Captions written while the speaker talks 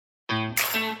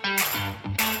Hello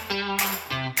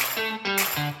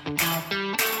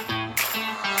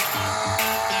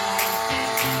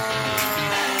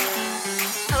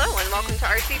and welcome to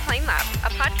RC Plane Lab, a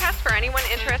podcast for anyone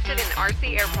interested in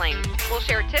RC airplanes. We'll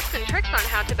share tips and tricks on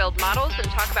how to build models and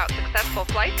talk about successful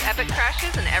flights, epic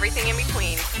crashes, and everything in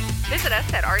between. Visit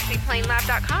us at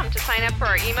rcplanelab.com to sign up for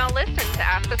our email list and to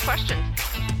ask us questions.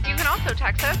 You can also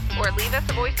text us or leave us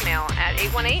a voicemail at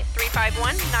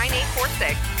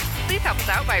 818-351-9846. Please help us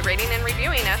out by rating and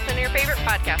reviewing us in your favorite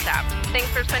podcast app. Thanks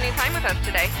for spending time with us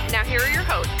today. Now here are your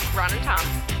hosts, Ron and Tom.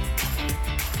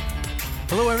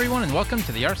 Hello, everyone, and welcome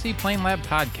to the RC Plane Lab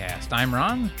podcast. I'm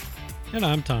Ron. And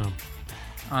I'm Tom.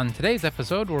 On today's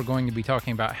episode, we're going to be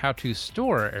talking about how to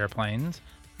store airplanes.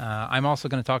 I'm also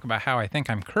going to talk about how I think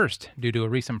I'm cursed due to a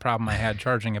recent problem I had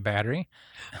charging a battery.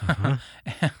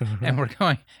 and we're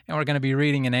going to be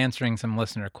reading and answering some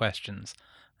listener questions.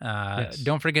 Yes.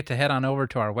 Don't forget to head on over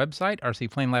to our website,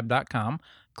 rcplanelab.com.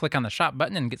 Click on the shop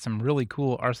button and get some really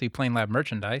cool RC Plane Lab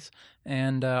merchandise.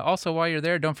 And also, while you're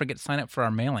there, don't forget to sign up for our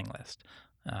mailing list.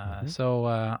 So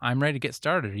I'm ready to get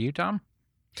started. Are you, Tom?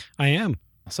 I am.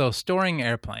 So storing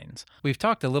airplanes. We've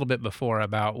talked a little bit before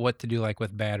about what to do like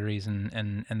with batteries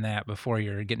and that before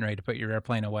you're getting ready to put your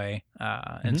airplane away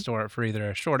and store it for either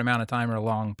a short amount of time or a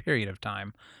long period of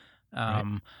time.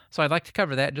 So I'd like to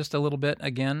cover that just a little bit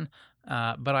again.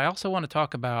 But I also want to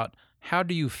talk about how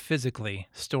do you physically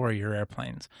store your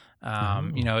airplanes?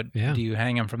 Do you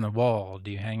hang them from the wall?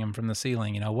 Do you hang them from the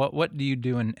ceiling? What do you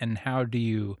do and how do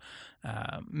you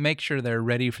make sure they're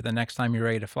ready for the next time you're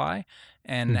ready to fly?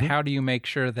 And how do you make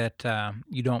sure that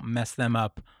you don't mess them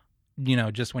up,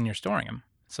 just when you're storing them?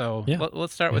 So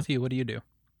let's start with you. What do you do?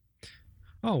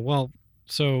 Oh, well,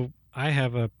 so I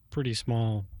have a pretty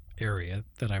small area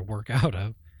that I work out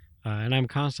of, and I'm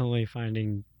constantly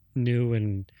finding new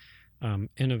and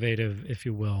innovative, if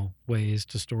you will, ways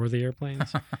to store the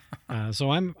airplanes.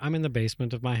 So I'm in the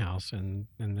basement of my house, and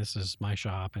this is my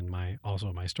shop and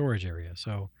also my storage area.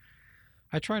 So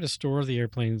I try to store the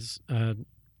airplanes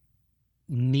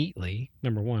neatly,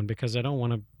 number one, because I don't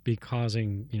want to be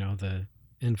causing, the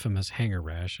infamous hanger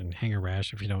rash. And hanger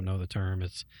rash, if you don't know the term,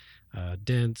 it's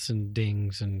dents and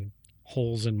dings and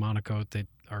holes in monocoque that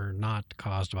are not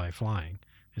caused by flying.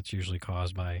 It's usually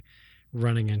caused by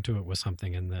running into it with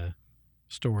something in the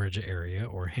storage area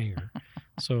or hangar.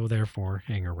 So therefore,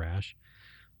 hanger rash.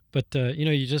 But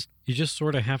you just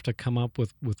sort of have to come up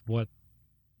with what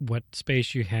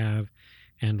space you have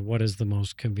and what is the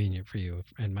most convenient for you.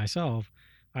 And myself,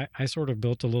 I sort of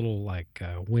built a little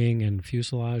wing and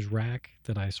fuselage rack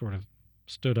that I sort of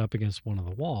stood up against one of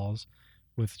the walls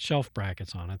with shelf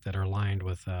brackets on it that are lined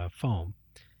with foam.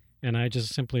 And I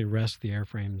just simply rest the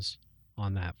airframes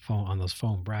on that foam, on those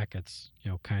foam brackets,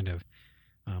 kind of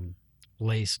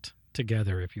laced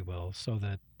together, if you will, so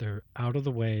that they're out of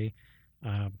the way.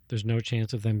 There's no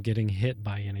chance of them getting hit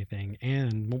by anything.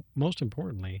 And most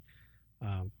importantly,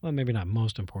 well, maybe not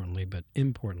most importantly, but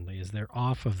importantly, is they're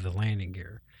off of the landing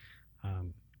gear.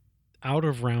 Out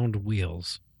of round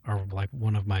wheels are like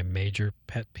one of my major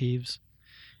pet peeves.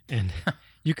 And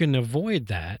you can avoid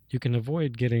that. You can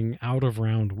avoid getting out of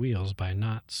round wheels by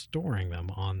not storing them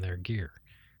on their gear,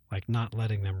 like not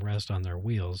letting them rest on their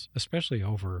wheels, especially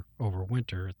over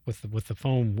winter. With the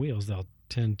foam wheels, they'll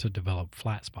tend to develop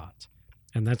flat spots,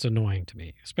 and that's annoying to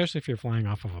me, especially if you're flying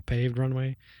off of a paved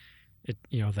runway.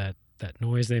 That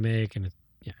noise they make, and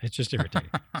it's just irritating.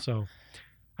 So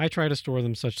I try to store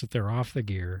them such that they're off the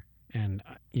gear, and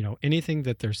anything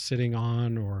that they're sitting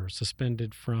on or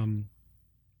suspended from,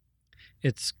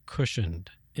 it's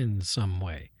cushioned in some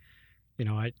way.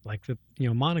 I like the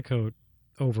monocoque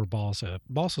over balsa.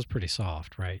 Balsa's pretty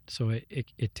soft, right? So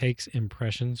it takes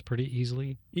impressions pretty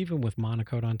easily. Even with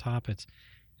monocoque on top, it's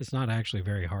not actually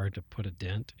very hard to put a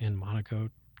dent in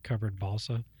monocoque covered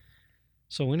balsa.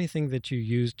 So anything that you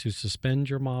use to suspend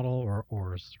your model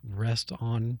or rest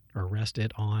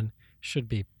it on should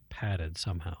be padded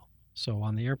somehow. So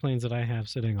on the airplanes that I have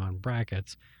sitting on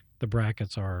brackets, the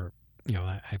brackets are,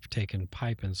 I've taken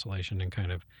pipe insulation and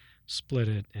kind of split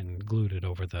it and glued it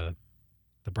over the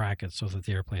brackets so that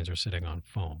the airplanes are sitting on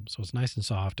foam. So it's nice and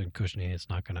soft and cushiony. It's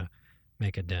not going to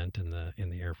make a dent in the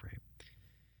airframe.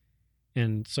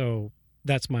 And so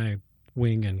that's my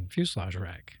wing and fuselage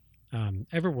rack.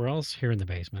 Everywhere else here in the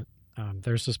basement,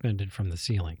 they're suspended from the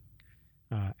ceiling.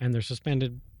 And they're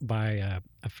suspended by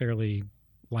a fairly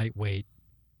lightweight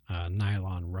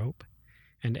nylon rope.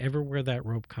 And everywhere that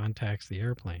rope contacts the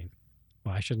airplane,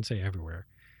 well, I shouldn't say everywhere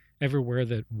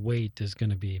that weight is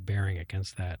going to be bearing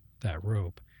against that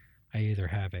rope, I either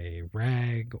have a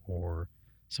rag or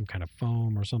some kind of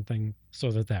foam or something,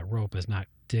 so that that rope is not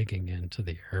digging into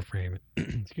the airframe.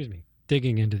 Excuse me,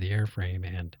 digging into the airframe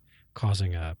and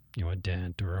causing a a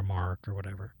dent or a mark or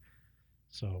whatever.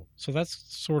 So that's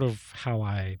sort of how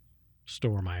I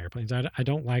store my airplanes. I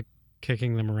don't like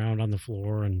kicking them around on the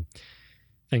floor and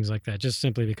things like that, just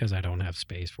simply because I don't have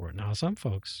space for it. Now, some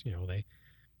folks, they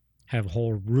have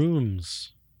whole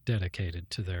rooms dedicated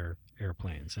to their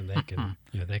airplanes, and they can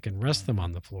they can rest them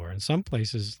on the floor. And some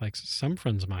places, like some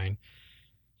friends of mine,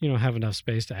 have enough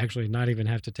space to actually not even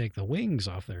have to take the wings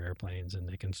off their airplanes, and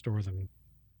they can store them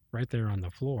right there on the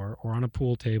floor or on a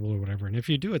pool table or whatever. And if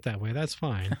you do it that way, that's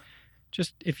fine.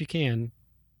 Just, if you can,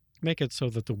 make it so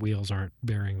that the wheels aren't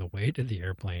bearing the weight of the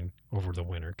airplane over the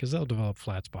winter, because they'll develop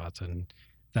flat spots, and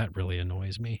that really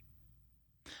annoys me.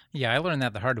 Yeah, I learned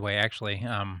that the hard way, actually,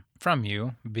 from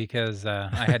you, because I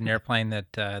had an airplane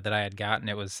that I had gotten.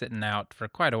 It was sitting out for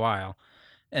quite a while,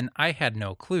 and I had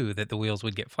no clue that the wheels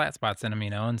would get flat spots in them,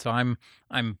 and so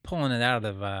I'm pulling it out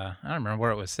of I don't remember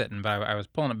where it was sitting, but I was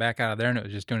pulling it back out of there, and it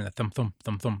was just doing the thump thump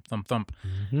thump thump thump thump.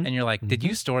 Mm-hmm. And you're like, did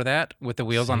you store that with the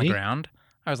wheels on the See? ground?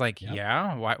 I was like, Yep.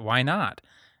 yeah, why not?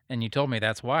 And you told me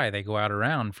that's why they go out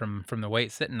around from the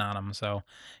weight sitting on them. So,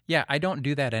 yeah, I don't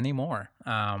do that anymore.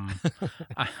 I,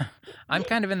 I'm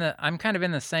kind of in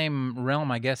the same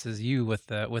realm, I guess, as you with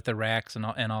the racks and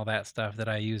all that stuff that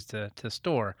I use to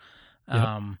store.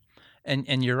 Yep.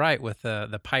 And you're right with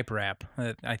the pipe wrap.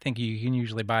 I think you can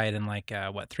usually buy it in like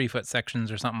 3-foot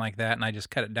sections or something like that, and I just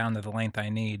cut it down to the length I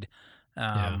need.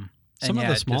 Yeah. And Some of yeah,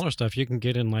 the it just smaller stuff you can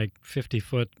get in like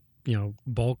 50-foot,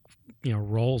 bulk,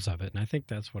 rolls of it. And I think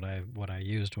that's what I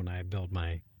used when I built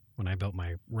my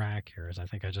rack here. Is I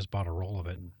think I just bought a roll of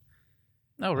it. And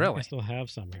oh I think I really? still have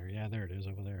some here. Yeah, there it is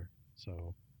over there.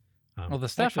 So, Well, the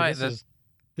stuff actually,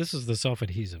 this is the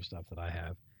self-adhesive stuff that I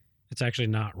have. It's actually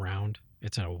not round.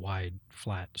 It's a wide,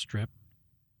 flat strip.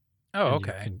 Oh, And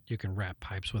okay. you can wrap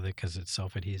pipes with it because it's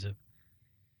self-adhesive.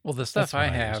 Well, That's what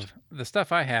I used. the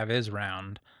stuff I have is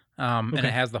round, and it Okay.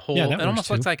 has the Yeah, hole. that It works almost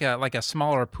looks too. like a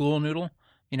smaller pool noodle.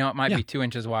 It might Yeah. be 2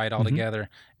 inches wide Mm-hmm. altogether,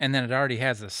 and then it already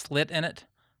has a slit in it,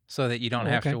 so that you don't Oh,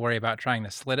 have okay. to worry about trying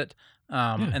to slit it.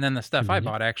 Yeah. And then the stuff I Convenient.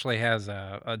 bought actually has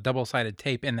a double-sided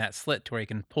tape in that slit to where you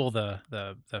can pull the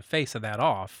face of that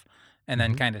off, and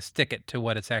then Mm-hmm. kind of stick it to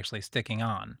what it's actually sticking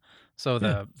on. So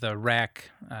Yeah. the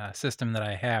rack system that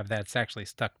I have, that's actually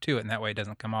stuck to it, and that way it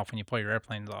doesn't come off when you pull your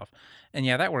airplanes off. And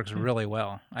yeah, that works Yeah. really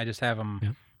well. I just have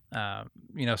them,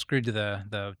 screwed to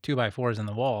the 2x4s in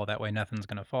the wall. That way nothing's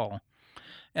going to fall.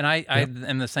 And I Yep.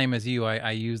 am the same as you.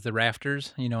 I use the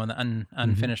rafters, in the Mm-hmm.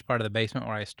 unfinished part of the basement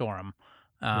where I store them.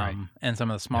 Right. And some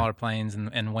of the Yeah. smaller planes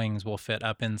and wings will fit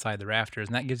up inside the rafters,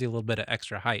 and that gives you a little bit of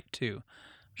extra height too.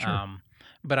 Sure.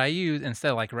 But I use, instead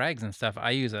of like rags and stuff,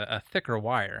 I use a thicker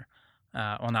wire.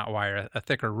 Well, not wire, a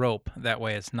thicker rope. That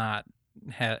way it's not,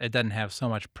 it doesn't have so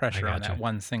much I pressure on that gotcha.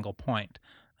 one single point.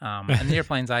 And the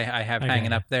airplanes I have I hanging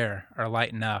gotcha. up there are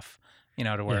light enough,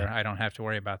 to where Yeah. I don't have to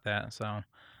worry about that. So,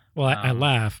 Well, I um,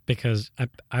 laugh because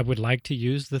I would like to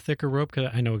use the thicker rope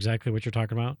because I know exactly what you're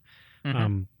talking about.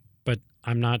 mhm. But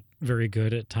I'm not very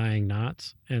good at tying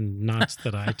knots, and knots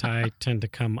that I tie tend to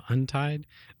come untied.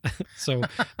 So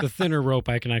the thinner rope,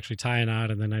 I can actually tie a knot,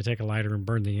 and then I take a lighter and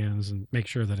burn the ends and make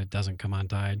sure that it doesn't come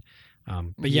untied.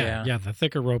 But Yeah. yeah, the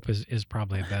thicker rope is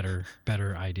probably a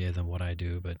better idea than what I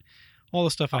do. But all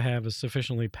the stuff I have is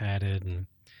sufficiently padded, and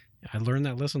I learned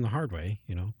that lesson the hard way.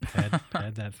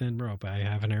 Pad that thin rope. I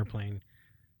have an airplane.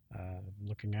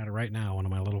 Looking at it right now, one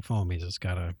of my little foamies, it's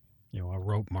got a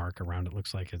rope mark around it.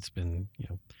 Looks like it's been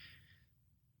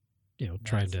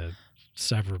tried That's to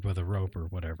sever with a rope or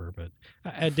whatever. But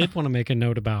I did want to make a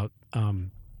note about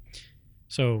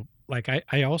so like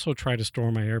I also try to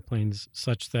store my airplanes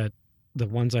such that the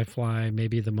ones I fly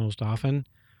maybe the most often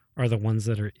are the ones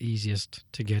that are easiest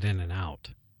to get in and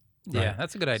out. yeah, Right.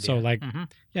 that's a good idea. So like Mhm.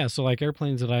 yeah, so like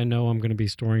airplanes that I know I'm going to be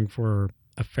storing for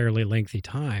a fairly lengthy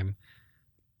time,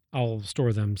 I'll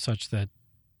store them such that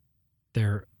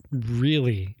they're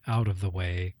really out of the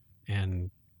way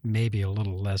and maybe a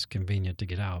little less convenient to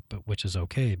get out, but which is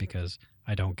okay because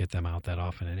I don't get them out that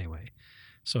often anyway.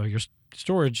 So your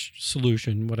storage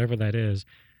solution, whatever that is,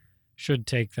 should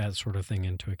take that sort of thing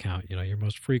into account. Your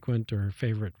most frequent or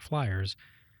favorite flyers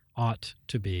ought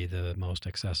to be the most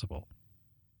accessible.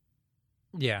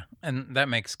 Yeah, and that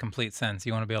makes complete sense.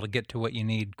 You want to be able to get to what you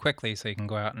need quickly so you can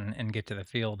go out and get to the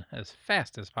field as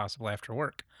fast as possible after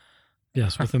work.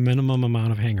 Yes, with a minimum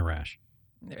amount of hanger rash.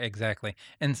 Exactly.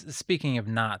 And speaking of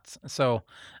knots, so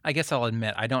I guess I'll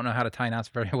admit I don't know how to tie knots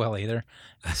very well either.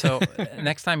 So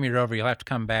next time you're over, you'll have to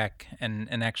come back and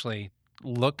actually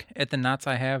look at the knots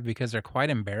I have because they're quite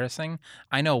embarrassing.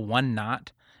 I know one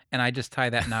knot, and I just tie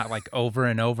that knot like over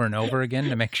and over and over again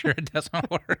to make sure it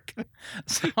doesn't work.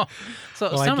 So Well, some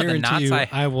I of the guarantee knots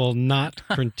you, I will not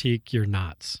critique your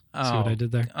knots. See what I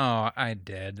did there? Oh, I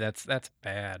did. That's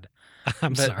bad.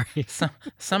 I'm But sorry.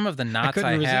 some of the I knots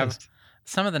couldn't I have, resist.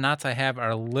 some of the knots I have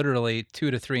are literally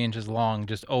 2 to 3 inches long,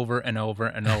 just over and over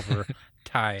and over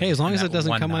tied. Hey, as long in as that it doesn't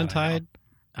one come knot I know. untied,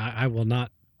 I will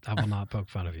not. I will not poke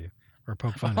fun of you or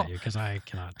poke fun at you because I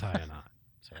cannot tie a knot.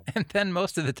 So And then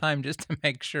most of the time, just to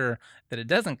make sure that it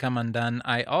doesn't come undone,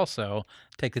 I also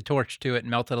take the torch to it,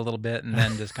 melt it a little bit, and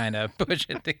then just kind of push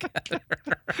it together.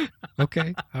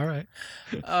 okay, all right.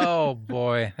 Oh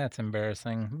boy, that's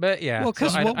embarrassing. But yeah, Well,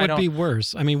 because so what I would don't. be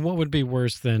worse? I mean, what would be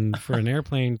worse than for an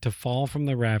airplane to fall from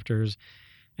the rafters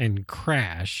and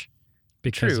crash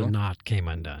because True. a knot came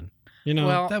undone? You know,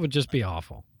 Well, that would just be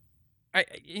awful.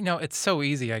 It's so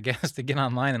easy, I guess, to get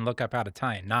online and look up how to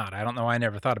tie a knot. I don't know. I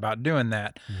never thought about doing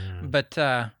that. Yeah. But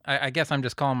I guess I'm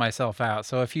just calling myself out.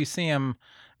 So if you see them,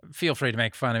 feel free to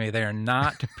make fun of me. They are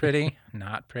not pretty,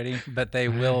 not pretty, but they I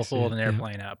will see hold it, an yeah.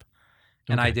 airplane up.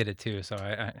 And I Okay. did it too. So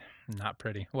I not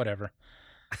pretty, whatever.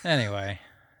 Anyway,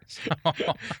 so,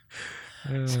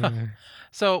 Uh,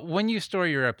 so when you store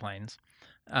your airplanes,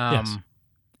 Yes.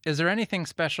 is there anything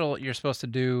special you're supposed to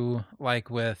do,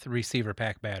 like with receiver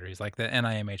pack batteries, like the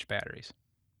NIMH batteries?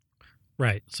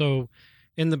 Right. So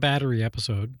in the battery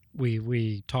episode,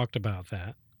 we talked about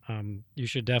that. You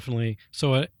should definitely.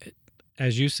 So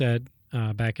as you said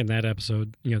back in that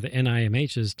episode, you know, the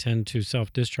NIMHs tend to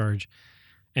self-discharge,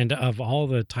 and of all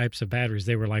the types of batteries,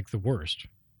 they were like the worst.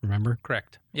 Remember?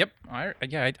 Correct. Yep.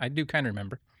 I do kind of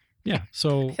remember. Yeah.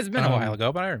 So It's been a while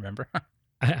ago, but I remember.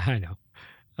 I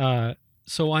know.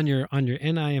 So on your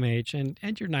NIMH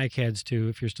and your NICADs too,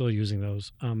 if you're still using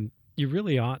those, you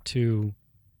really ought to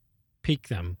peak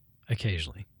them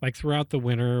occasionally, like throughout the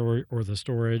winter or the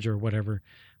storage or whatever.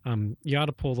 You ought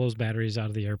to pull those batteries out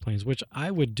of the airplanes, which I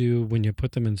would do when you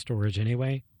put them in storage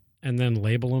anyway, and then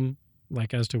label them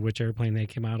like as to which airplane they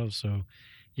came out of, so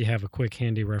you have a quick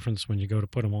handy reference when you go to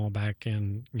put them all back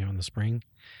in, you know, in the spring.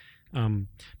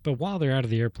 But while they're out of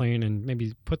the airplane, and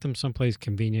maybe put them someplace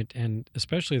convenient, and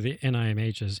especially the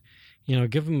NIMHs, you know,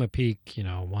 give them a peek, you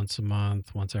know, once a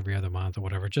month, once every other month, or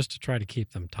whatever, just to try to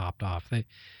keep them topped off.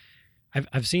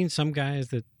 I've seen some guys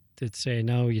that say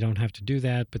no, you don't have to do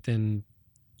that, but then,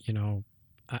 you know,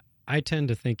 I tend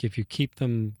to think if you keep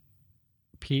them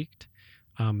peaked,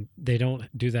 they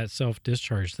don't do that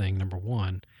self-discharge thing, number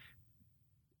one,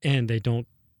 and they don't.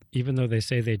 Even though they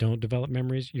say they don't develop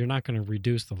memories, you're not going to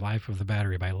reduce the life of the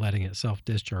battery by letting it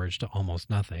self-discharge to almost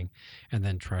nothing and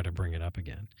then try to bring it up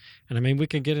again. And I mean, we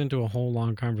can get into a whole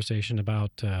long conversation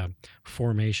about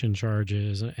formation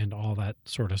charges and all that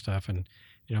sort of stuff. And,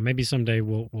 you know, maybe someday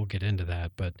we'll get into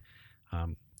that. But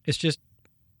it's just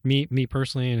me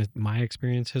personally, and my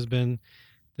experience has been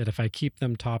that if I keep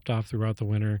them topped off throughout the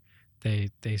winter,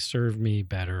 they serve me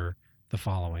better the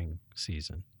following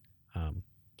season.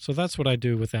 So that's what I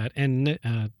do with that. And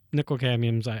nickel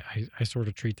cadmiums, I sort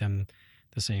of treat them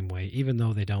the same way, even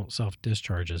though they don't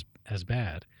self-discharge as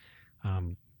bad.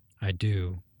 I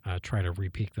do try to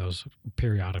repeak those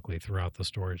periodically throughout the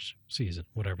storage season,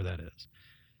 whatever that is.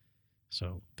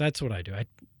 So that's what I do.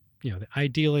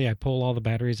 Ideally, I pull all the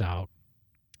batteries out,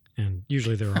 and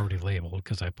usually they're already labeled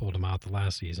because I pulled them out the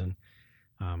last season.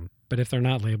 But if they're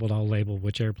not labeled, I'll label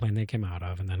which airplane they came out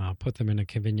of, and then I'll put them in a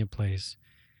convenient place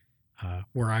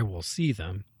where I will see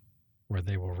them, where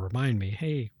they will remind me,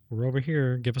 hey, we're over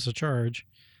here, give us a charge,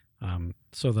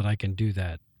 so that I can do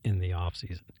that in the off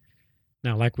season.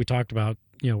 Now, like we talked about,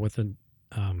 you know, with the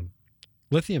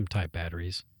lithium type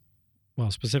batteries,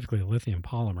 well, specifically lithium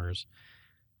polymers,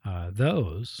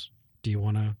 those, do you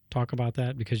want to talk about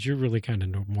that? Because you're really kind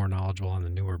of more knowledgeable on the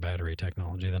newer battery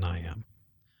technology than I am.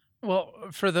 Well,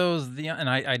 for those, and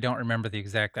I don't remember the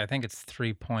exact, I think it's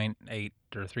 3.8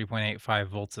 or 3.85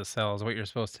 volts a cell is what you're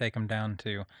supposed to take them down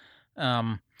to.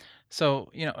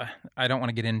 So, you know, I don't want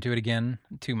to get into it again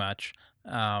too much.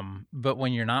 But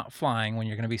when you're not flying, when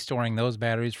you're going to be storing those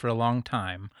batteries for a long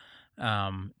time,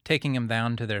 taking them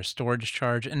down to their storage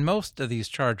charge, and most of these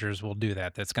chargers will do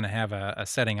that. That's going to have a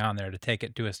setting on there to take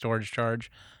it to a storage charge,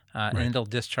 Right. and it'll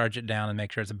discharge it down and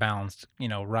make sure it's balanced, you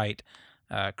know, right.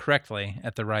 Correctly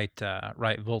at the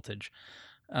right voltage.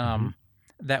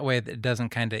 That way it doesn't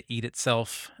kind of eat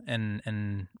itself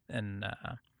and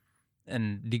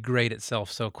degrade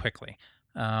itself so quickly.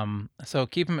 So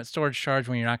keep them at storage charge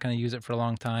when you're not going to use it for a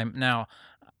long time. Now,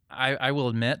 I will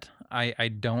admit I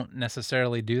don't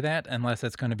necessarily do that unless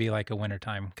it's going to be like a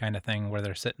wintertime kind of thing where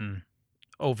they're sitting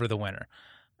over the winter.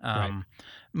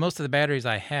 Most of the batteries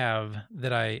I have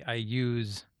that I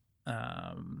use,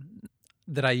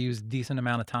 that I use decent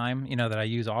amount of time, that I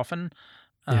use often,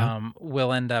 Yeah.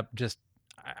 will end up just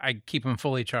I keep them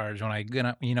fully charged. When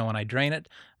when I drain it,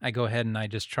 I go ahead and I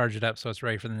just charge it up so it's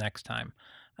ready for the next time.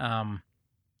 Um,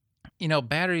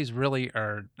 batteries really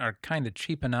are kind of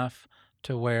cheap enough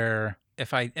to where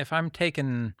if I'm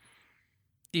taking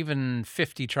even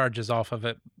 50 charges off of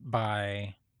it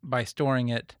by storing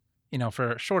it,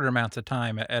 for shorter amounts of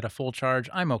time at a full charge,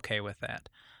 I'm okay with that.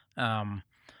 Um,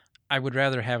 I would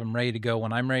rather have them ready to go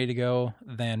when I'm ready to go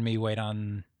than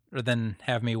than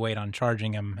have me wait on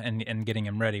charging them and getting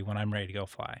them ready when I'm ready to go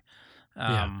fly.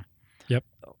 Yeah. Um, Yep.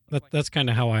 That's kind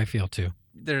of how I feel too.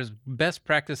 there's best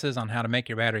practices on how to make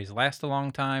your batteries last a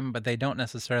long time, but they don't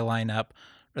necessarily line up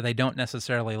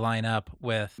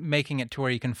with making it to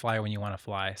where you can fly when you want to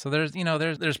fly. So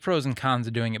there's pros and cons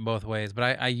of doing it both ways,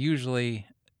 but I usually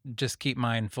just keep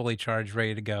mine fully charged,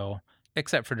 ready to go,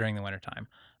 except for during the wintertime.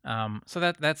 So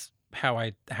that's how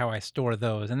I store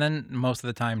those. And then most of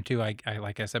the time too, I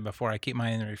like I said before, I keep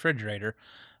mine in the refrigerator.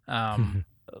 Um,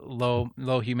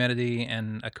 low humidity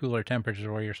and a cooler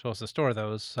temperature where you're supposed to store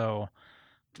those. So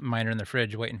mine are in the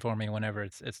fridge waiting for me whenever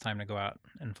it's time to go out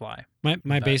and fly. My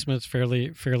But basement's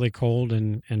fairly cold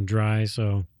and dry,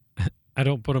 so I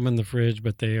don't put them in the fridge,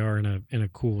 but they are in a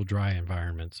cool, dry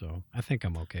environment. So I think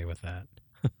I'm okay with that.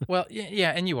 well,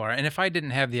 yeah, and you are. And if I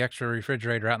didn't have the extra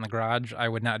refrigerator out in the garage, I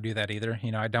would not do that either.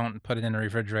 I don't put it in a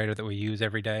refrigerator that we use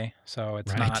every day, so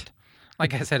it's Right. not.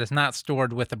 Like I said, it's not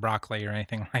stored with the broccoli or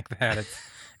anything like that.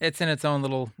 It's in its own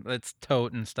little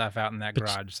tote and stuff out in that But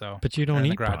garage. So But you or don't in the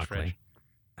eat garage broccoli.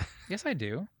 fridge. Yes, I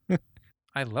do.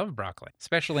 I love broccoli,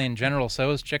 especially in General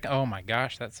Tso's chicken. Oh my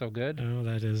gosh, that's so good. Oh,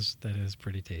 that is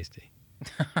pretty tasty.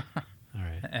 All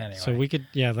right. Anyway, So we could,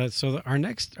 yeah. Our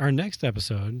next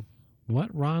episode,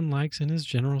 what Ron likes in his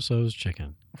General Tso's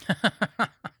chicken.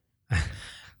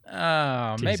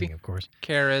 maybe Teasing, of course.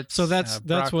 carrots. So that's what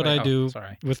broccoli. I do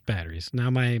Sorry. with batteries. Now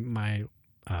my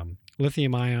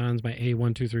lithium ions, my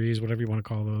A123s, whatever you want to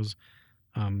call those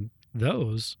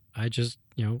I just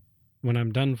when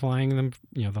I'm done flying them,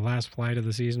 the last flight of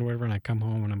the season or whatever, and I come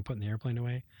home and I'm putting the airplane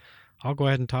away, I'll go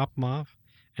ahead and top them off,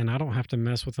 and I don't have to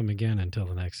mess with them again until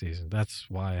the next season. That's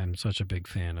why I'm such a big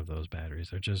fan of those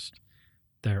batteries.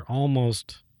 They're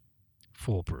almost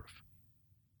foolproof,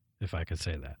 if I could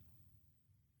say that.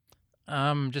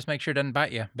 Just make sure it doesn't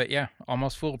bite you. But yeah,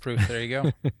 almost foolproof. There you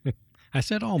go. I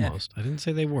said almost. I didn't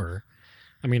say they were.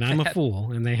 I mean, I'm a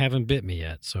fool, and they haven't bit me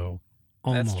yet, so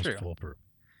almost true. foolproof.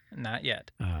 Not yet.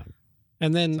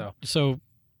 And then, So-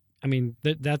 I mean,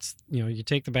 that's, you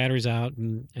take the batteries out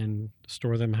and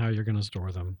store them how you're going to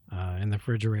store them, in the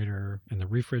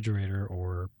refrigerator,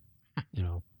 or,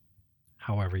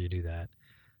 however you do that.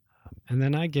 And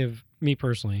then I'll give the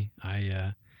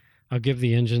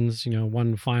engines,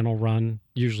 one final run,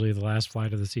 usually the last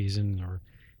flight of the season, or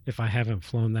if I haven't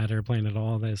flown that airplane at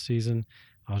all this season,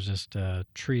 I'll just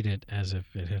treat it as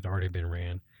if it had already been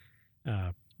ran.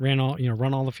 Run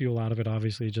all the fuel out of it,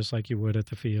 obviously, just like you would at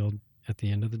the field at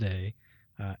the end of the day.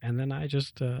 And then I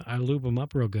just, I lube them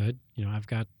up real good. I've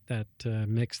got that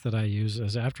mix that I use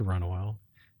as after run oil.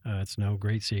 It's no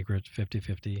great secret,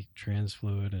 50/50 trans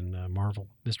fluid and Marvel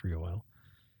mystery oil.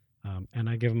 And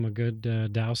I give them a good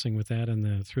dousing with that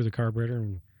through the carburetor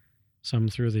and some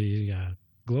through the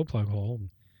glow plug hole. And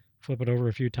flip it over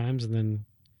a few times and then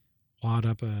wad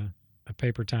up a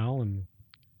paper towel and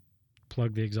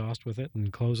plug the exhaust with it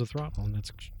and close the throttle, and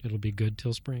it'll be good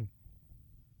till spring.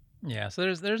 Yeah,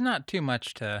 so there's not too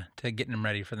much to getting them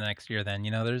ready for the next year. Then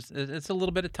it's a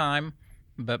little bit of time,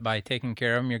 but by taking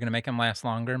care of them, you're going to make them last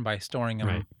longer, and by storing them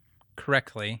Right.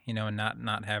 correctly, and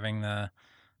not having the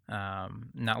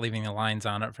not leaving the lines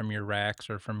on it from your racks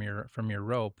or from your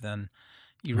rope, then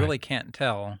you Right. really can't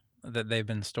tell that they've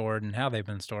been stored and how they've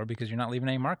been stored because you're not leaving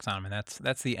any marks on them, and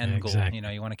that's the end Exactly.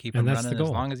 goal. You want to keep And them that's running the as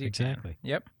goal. long as you Exactly. can.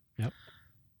 Yep. Yep.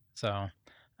 So,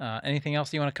 anything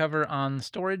else you want to cover on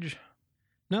storage?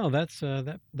 No, that's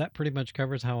that pretty much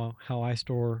covers how I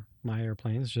store my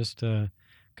airplanes. Just a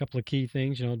couple of key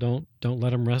things. Don't let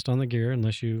them rest on the gear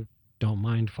unless you don't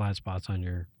mind flat spots on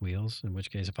your wheels. In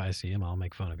which case, if I see them, I'll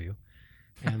make fun of you.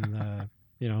 And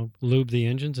lube the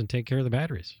engines and take care of the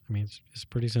batteries. I mean, it's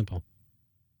pretty simple.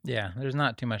 Yeah, there's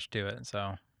not too much to it.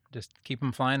 So just keep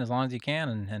them flying as long as you can,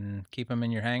 and keep them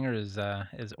in your hangar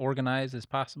as organized as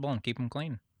possible, and keep them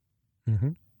clean. Mm-hmm.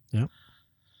 Yep.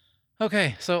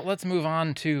 Okay, so let's move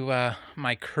on to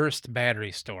my cursed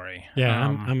battery story. Yeah,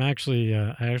 I'm actually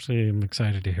I actually am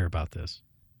excited to hear about this.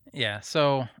 Yeah,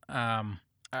 so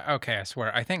okay, I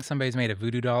swear, I think somebody's made a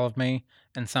voodoo doll of me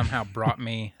and somehow brought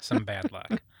me some bad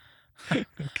luck.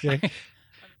 Okay.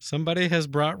 Somebody has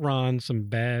brought Ron some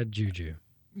bad juju.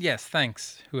 Yes,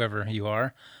 thanks, whoever you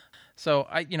are. So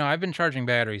I've been charging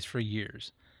batteries for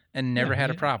years and never Yeah, had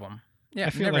a yeah. problem. Yeah, I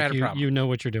feel never like had a problem. you know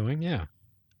what you're doing. Yeah.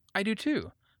 I do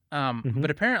too. Hmm. But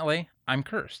apparently I'm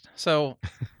cursed. So,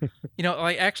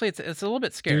 like actually it's a little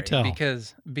bit Do scary tell.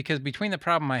 because between the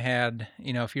problem I had,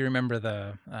 if you remember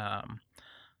the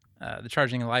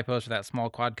charging the lipos for that small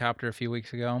quadcopter a few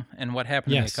weeks ago and what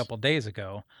happened to me a Yes. couple days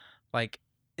ago, like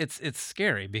it's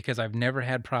scary because I've never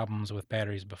had problems with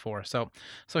batteries before. So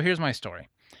here's my story.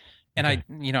 And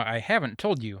Okay. I haven't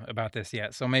told you about this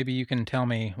yet, so maybe you can tell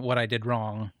me what I did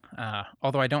wrong.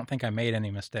 Although I don't think I made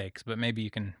any mistakes, but maybe you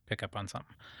can pick up on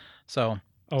something. So,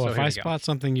 Oh, so if here I we go. spot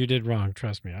something you did wrong,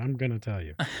 trust me, I'm gonna tell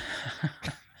you.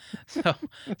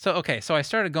 So I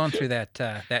started going through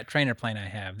that trainer plane I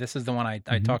have. This is the one I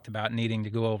Mhm. talked about needing to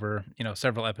go over,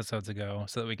 several episodes ago,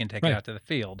 so that we can take it Right. out to the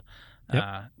field.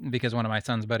 Yep. Because one of my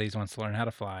son's buddies wants to learn how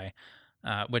to fly.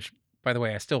 Which, by the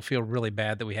way, I still feel really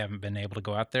bad that we haven't been able to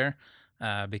go out there.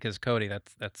 Because Cody,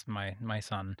 that's my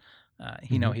son.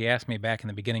 Mhm. He asked me back in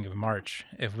the beginning of March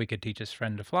if we could teach his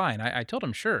friend to fly, and I told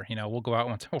him sure. We'll go out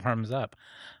once it warms up.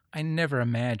 I never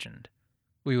imagined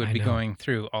we would I be know. going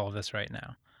through all of this right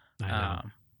now. I know.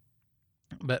 Um,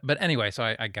 but anyway, so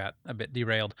I got a bit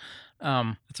derailed.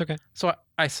 It's okay. So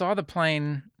I saw the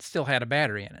plane still had a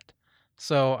battery in it.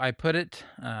 So I put it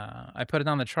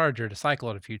on the charger to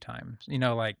cycle it a few times.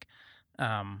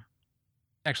 Um,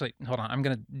 actually, hold on, I'm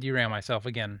gonna derail myself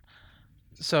again.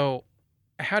 So,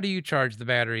 how do you charge the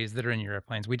batteries that are in your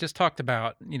airplanes? We just talked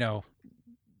about,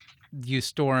 you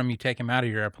store them, you take them out of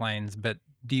your airplanes, but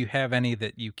do you have any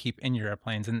that you keep in your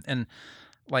airplanes? And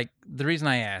like the reason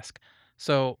I ask,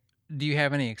 so do you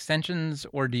have any extensions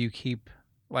or do you keep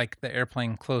like the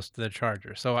airplane close to the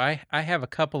charger? So I have a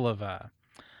couple of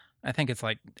I think it's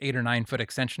like 8 or 9 foot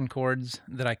extension cords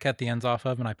that I cut the ends off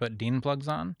of and I put Dean plugs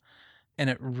on, and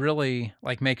it really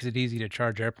like makes it easy to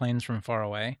charge airplanes from far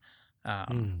away. Um,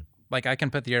 Mm. like I can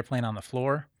put the airplane on the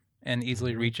floor and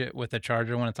easily Mhm. reach it with a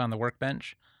charger when it's on the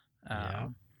workbench. Yeah.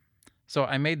 Um, so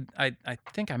I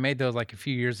think I made those like a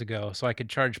few years ago so I could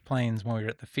charge planes when we were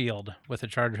at the field with a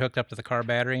charger hooked up to the car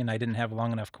battery, and I didn't have a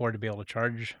long enough cord to be able to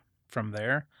charge from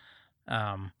there.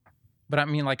 Um, but I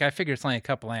mean, like I figure it's only a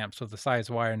couple amps, so the size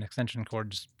wire and extension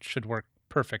cords should work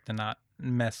perfect and not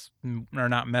mess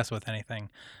with anything.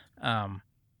 Um,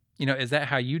 is that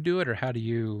how you do it, or how do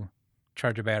you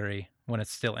charge a battery when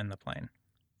it's still in the plane?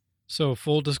 So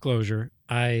full disclosure,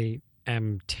 I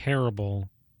am terrible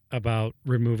about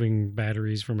removing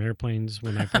batteries from airplanes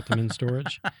when I put them in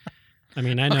storage. I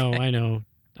mean, I know, Okay. I know,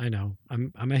 I know.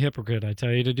 I'm a hypocrite. I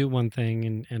tell you to do one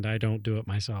thing and I don't do it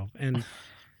myself. And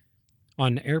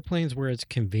on airplanes where it's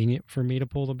convenient for me to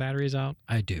pull the batteries out,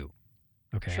 I do.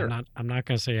 Okay, Sure. I'm not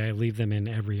going to say I leave them in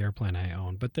every airplane I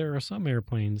own, but there are some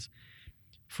airplanes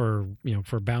for,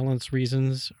 for balance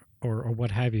reasons or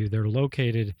what have you. They're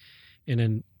located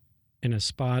in a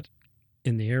spot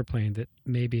in the airplane that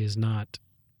maybe is not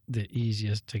the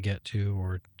easiest to get to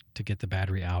or to get the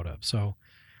battery out of. So,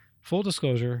 full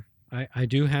disclosure, I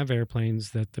do have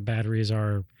airplanes that the batteries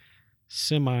are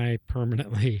semi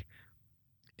permanently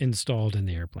installed in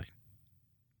the airplane.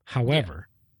 However,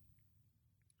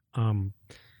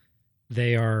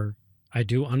 they are, I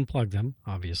do unplug them,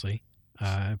 obviously.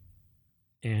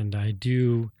 And I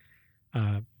do,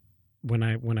 when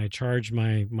I charge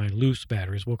my loose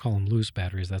batteries, we'll call them loose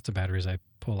batteries. That's the batteries I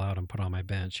pull out and put on my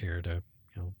bench here to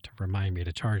remind me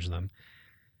to charge them.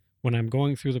 When I'm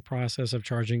going through the process of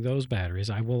charging those batteries,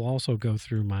 I will also go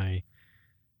through my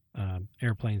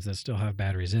airplanes that still have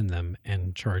batteries in them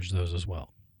and charge those as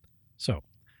well. So,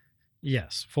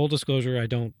 yes, full disclosure, I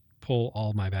don't pull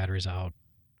all my batteries out,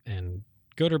 and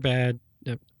good or bad,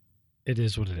 it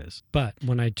is what it is. But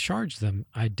when I charge them,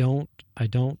 I don't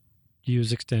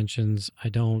use extensions. I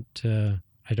don't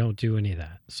do any of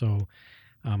that. So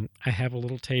I have a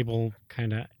little table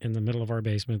kind of in the middle of our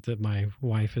basement that my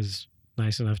wife is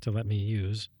nice enough to let me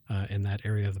use in that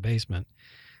area of the basement.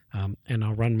 And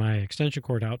I'll run my extension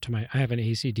cord out to I have an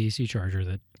AC DC charger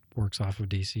that works off of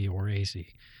DC or AC.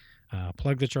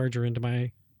 Plug the charger into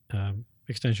my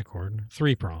extension cord,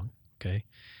 3-prong, okay?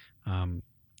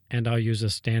 And I'll use a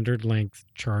standard length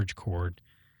charge cord,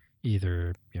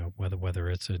 either whether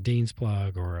it's a Dean's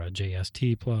plug or a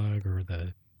JST plug or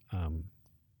the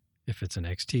if it's an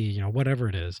XT, whatever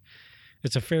it is.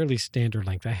 It's a fairly standard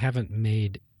length. I haven't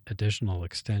made additional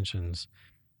extensions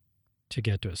to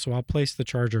get to it. So I'll place the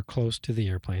charger close to the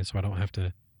airplane so I don't have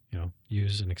to,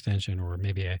 use an extension, or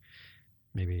maybe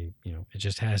it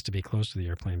just has to be close to the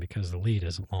airplane because the lead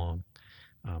isn't long.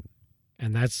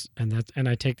 And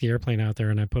I take the airplane out there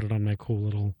and I put it on my cool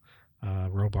little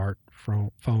Robart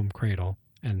foam cradle,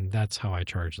 and that's how I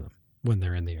charge them when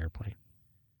they're in the airplane.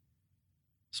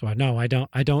 So I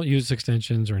don't use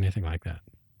extensions or anything like that.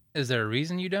 Is there a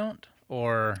reason you don't,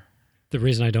 or The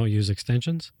reason I don't use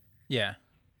extensions, yeah?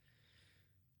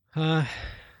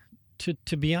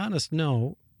 to be honest,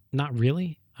 no, not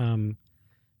really.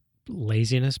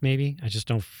 Laziness, maybe. I just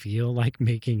don't feel like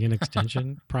making an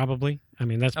extension. Probably. I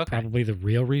mean, that's Okay. probably the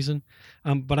real reason.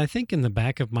 But I think in the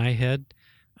back of my head,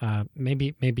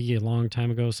 maybe a long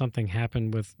time ago, something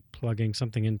happened with plugging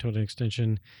something into an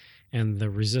extension, and the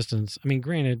resistance. I mean,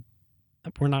 granted,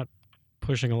 we're not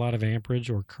pushing a lot of amperage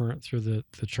or current through the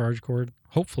charge cord.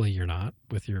 Hopefully, you're not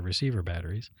with your receiver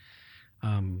batteries.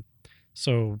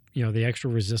 So, the extra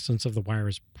resistance of the wire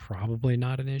is probably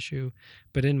not an issue.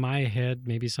 But in my head,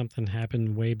 maybe something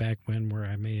happened way back when where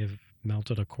I may have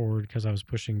melted a cord because I was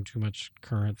pushing too much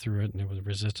current through it, and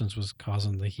resistance was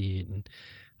causing the heat, and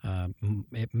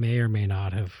it may or may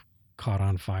not have caught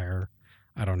on fire.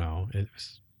 I don't know.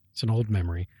 It's an old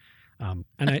memory,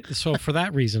 so for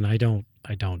that reason, I don't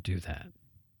do that.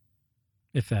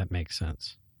 If that makes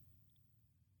sense.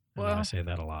 I know I Well, say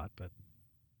that a lot, but.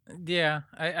 yeah,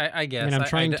 I guess. I mean,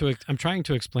 I'm trying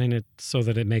to explain it so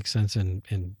that it makes sense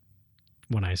in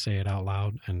when I say it out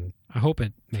loud, and I hope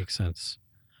it makes sense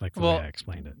like the way I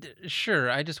explained it. Sure.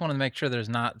 I just want to make sure there's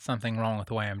not something wrong with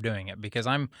the way I'm doing it, because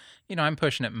I'm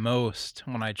pushing it most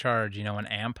when I charge, an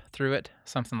amp through it,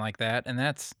 something like that, and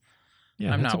that's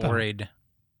Yeah, I'm that's not about- worried.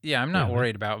 Yeah, I'm not Yeah,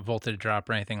 worried about voltage drop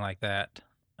or anything like that.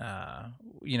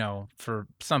 For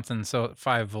something so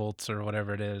 5 volts or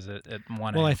whatever it is at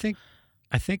 1 Well, amp.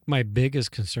 I think my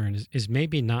biggest concern is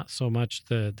maybe not so much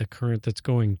the current that's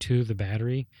going to the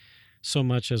battery, so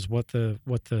much as what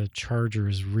the charger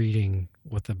is reading,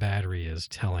 what the battery is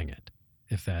telling it,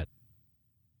 if that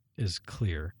is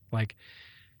clear. Like,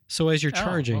 so as you're Oh,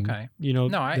 charging, okay. No,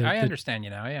 I understand you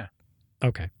now. Yeah.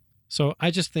 Okay. So I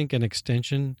just think an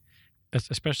extension,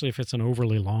 especially if it's an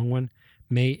overly long one,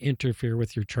 may interfere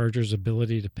with your charger's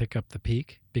ability to pick up the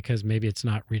peak because maybe it's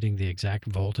not reading the exact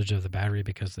voltage of the battery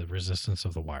because of the resistance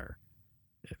of the wire.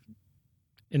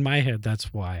 In my head,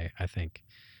 that's why I think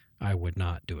I would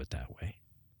not do it that way.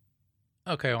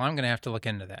 Okay, well, I'm going to have to look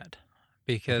into that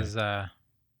because I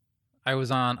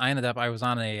was on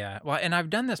a, and I've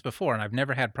done this before and I've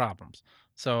never had problems.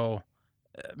 So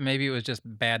maybe it was just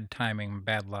bad timing,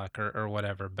 bad luck or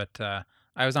whatever, but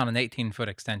I was on an 18-foot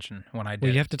extension when I did.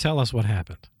 Well, you have to tell us what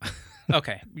happened.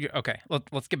 Okay.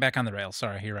 Let's get back on the rails.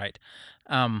 Sorry, you're right.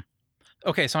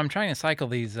 Okay, so I'm trying to cycle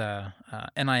these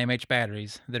NIMH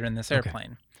batteries that are in this Okay.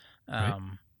 airplane. Right.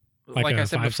 Like Like I a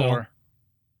said 5-cell? before.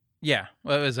 Yeah,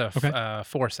 well, it was a Okay.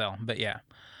 4-cell, but yeah.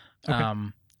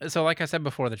 Okay. So like I said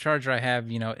before, the charger I have,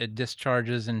 it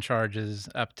discharges and charges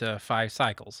up to 5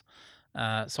 cycles.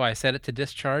 So I set it to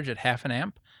discharge at 0.5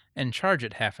 amp and charge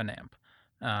at 0.5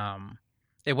 amp.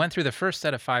 It went through the first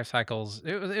set of 5 cycles.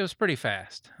 It was pretty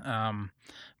fast.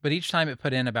 But each time it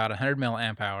put in about 100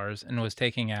 milliamp hours and was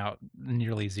taking out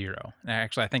nearly 0.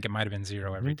 Actually, I think it might have been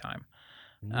 0 every time.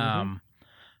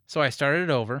 So I started it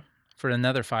over for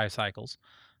another 5 cycles.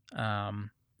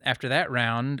 After that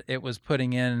round, it was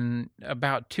putting in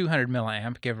about 200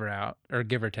 milliamp, give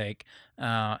or take,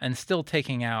 and still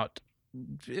taking out.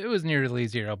 It was nearly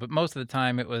 0, but most of the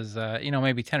time it was,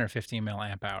 maybe 10 or 15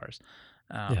 milliamp hours.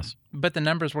 Yes. But the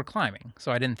numbers were climbing,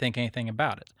 so I didn't think anything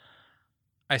about it.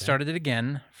 I started it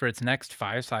again for its next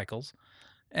 5 cycles,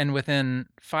 and within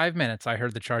 5 minutes, I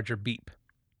heard the charger beep.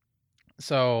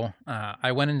 So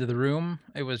I went into the room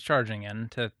it was charging in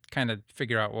to kind of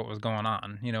figure out what was going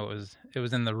on. It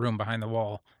was in the room behind the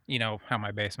wall. You know how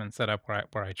my basement's set up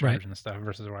where I charge Right. and stuff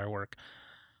versus where I work.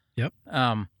 Yep.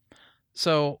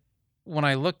 So when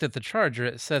I looked at the charger,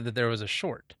 it said that there was a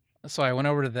short. So I went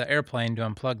over to the airplane to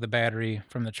unplug the battery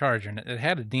from the charger, and it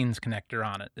had a Dean's connector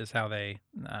on it. Is how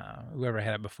whoever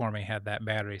had it before me had that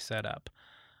battery set up.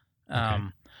 Okay.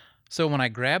 So when I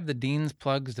grabbed the Dean's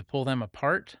plugs to pull them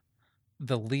apart,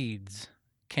 the leads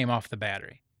came off the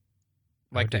battery.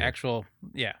 Like the dear.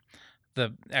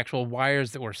 actual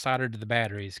wires that were soldered to the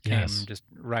batteries came Yes. just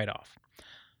right off.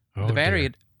 Oh, The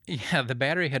battery dear. the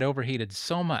battery had overheated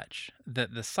so much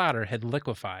that the solder had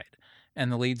liquefied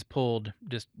and the leads pulled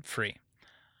just free.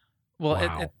 Well,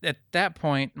 Wow. at that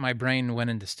point, my brain went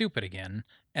into stupid again,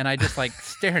 and I just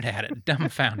stared at it,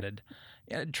 dumbfounded,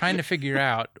 trying to figure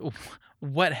out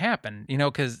what happened,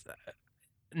 because it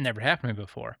never happened to me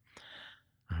before.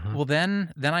 Uh-huh. Well,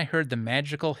 then I heard the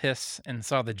magical hiss and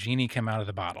saw the genie come out of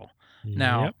the bottle.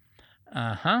 Now, Yep.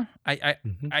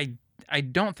 Mhm. I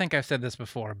don't think I've said this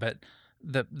before, but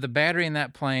the battery in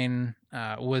that plane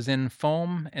was in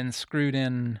foam and screwed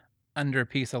in under a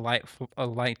piece of light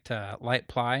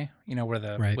ply,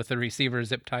 where Right. with the receiver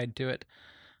zip tied to it.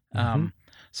 Hmm.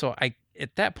 So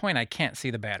at that point I can't see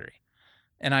the battery,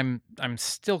 and I'm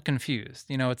still confused.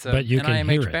 It's But you an can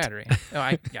hear IMH it. battery. Oh,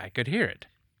 I could hear it.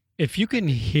 If you can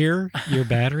hear your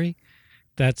battery,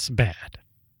 that's bad.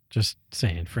 Just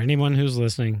saying, for anyone who's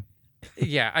listening.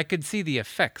 Yeah, I could see the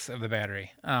effects of the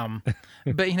battery.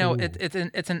 But Ooh. it's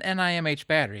an NIMH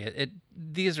battery.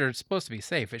 These are supposed to be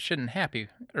safe. It shouldn't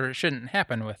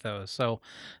happen with those. So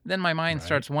then my mind Right.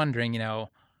 starts wondering,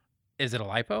 is it a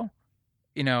lipo?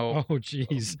 Oh,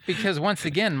 geez. Because once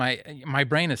again, my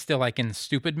brain is still like in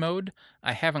stupid mode.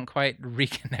 I haven't quite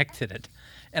reconnected it,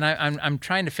 and I'm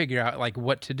trying to figure out like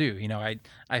what to do.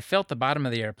 I felt the bottom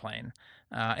of the airplane,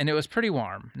 and it was pretty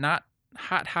warm, not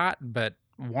hot, but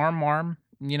warm.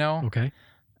 Okay.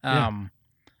 Yeah.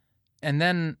 And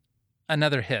then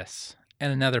another hiss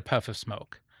and another puff of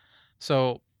smoke.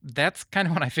 So that's kind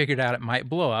of when I figured out it might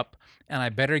blow up and I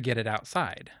better get it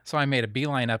outside. So I made a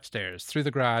beeline upstairs through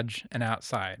the garage and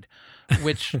outside,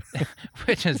 which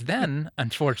which is then,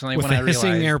 unfortunately, With when I a hissing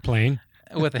realized airplane.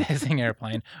 with a hissing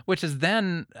airplane, which is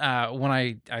then when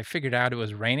I figured out it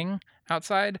was raining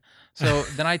outside. So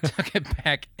then I took it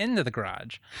back into the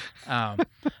garage.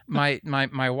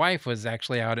 My wife was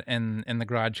actually out in the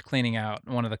garage cleaning out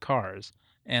one of the cars.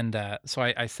 And so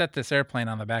I set this airplane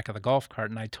on the back of the golf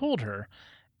cart, and I told her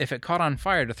if it caught on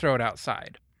fire to throw it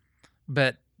outside.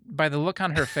 But by the look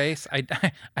on her face, I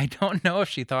don't know if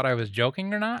she thought I was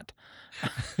joking or not.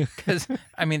 Because,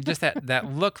 I mean, just that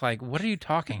look like, what are you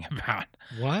talking about?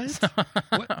 What?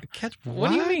 What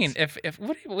do you mean?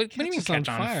 What do you mean Catches catch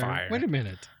on fire? Wait a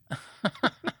minute.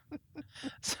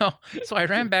 So I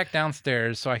ran back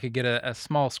downstairs so I could get a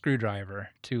small screwdriver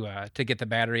to get the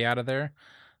battery out of there.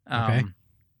 Okay.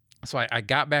 So I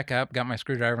got back up, got my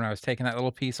screwdriver, and I was taking that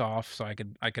little piece off so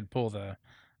I could pull the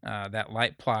that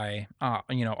light ply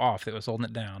off that was holding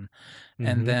it down.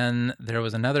 And Mhm. then there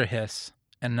was another hiss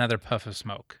and another puff of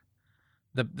smoke.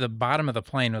 The bottom of the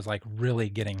plane was like really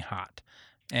getting hot.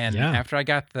 And Yeah. after I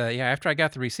got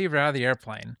the receiver out of the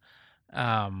airplane,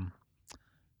 um,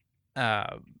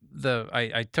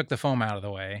 I took the foam out of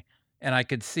the way, and I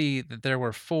could see that there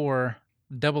were 4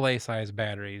 AA size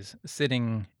batteries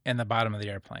sitting in the bottom of the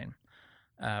airplane.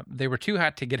 They were too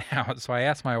hot to get out, so I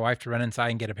asked my wife to run inside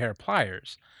and get a pair of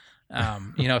pliers, so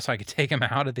I could take them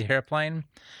out of the airplane.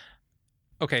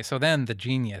 Okay, so then the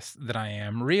genius that I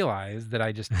am realized that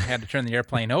I just had to turn the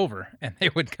airplane over and they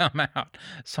would come out.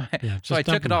 So Yeah, so I just dump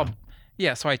took it them all. out.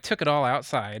 Yeah, so I took it all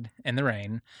outside in the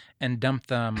rain and dumped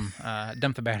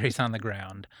the batteries on the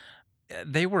ground.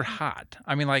 They were hot.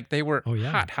 I mean, like they were Oh,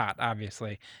 yeah. hot,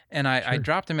 obviously. And I Sure.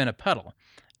 dropped them in a puddle,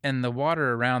 and the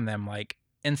water around them like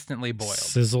instantly boiled.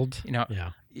 Sizzled. You know,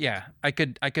 Yeah. yeah, I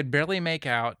could barely make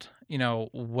out,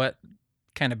 what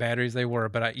kind of batteries they were,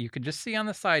 but you could just see on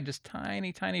the side just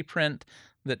tiny print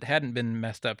that hadn't been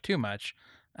messed up too much,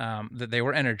 that they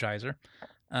were Energizer.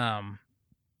 Um,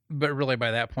 but really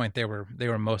by that point they were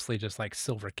mostly just like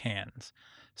silver cans.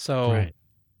 So Right.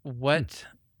 what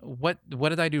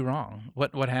did I do wrong?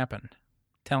 What happened?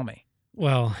 Tell me.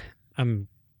 Well,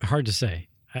 hard to say.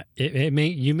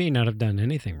 You may not have done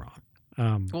anything wrong.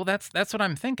 Well, that's what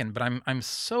I'm thinking, but I'm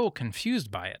so confused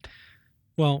by it.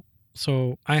 Well,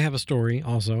 so I have a story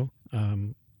also.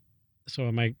 So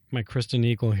my Kristen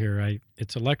Eagle here,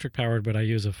 it's electric powered, but I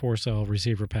use a 4-cell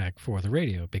receiver pack for the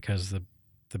radio because the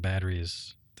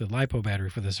LiPo battery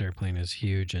for this airplane is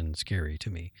huge and scary to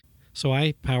me. So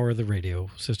I power the radio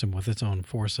system with its own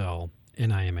 4-cell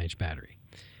NIMH battery.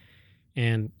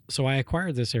 And so I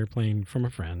acquired this airplane from a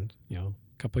friend, a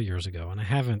couple of years ago, and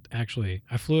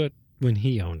I flew it when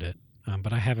he owned it,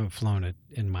 but I haven't flown it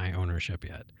in my ownership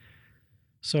yet.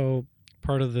 So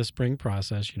part of the spring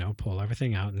process, pull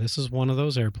everything out. And this is one of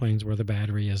those airplanes where the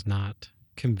battery is not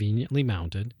conveniently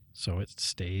mounted, so it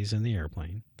stays in the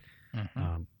airplane.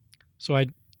 Mhm. So I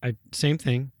same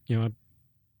thing, I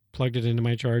plugged it into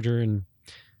my charger and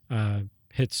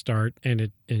hit start, and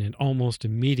it almost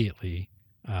immediately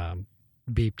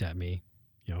beeped at me,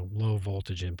 low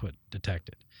voltage input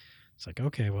detected. It's like,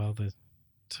 okay, well,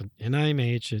 it's an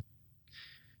NIMH, it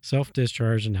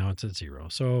self-discharged, and now it's at 0.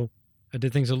 So I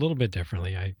did things a little bit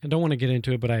differently. I don't want to get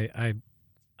into it, but I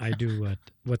do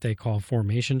what they call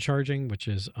formation charging, which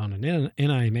is on an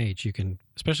NIMH, you can,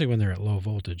 especially when they're at low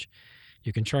voltage,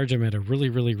 you can charge them at a really,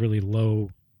 really, really low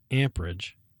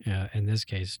amperage, in this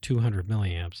case, 200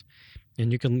 milliamps,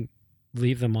 and you can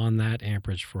leave them on that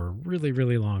amperage for a really,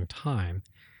 really long time.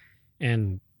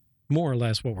 And more or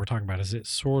less what we're talking about is it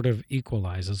sort of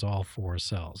equalizes all 4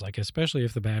 cells, like especially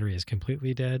if the battery is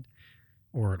completely dead,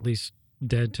 or at least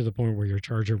dead to the point where your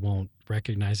charger won't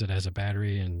recognize it as a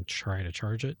battery and try to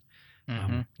charge it,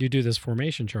 you do this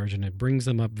formation charge, and it brings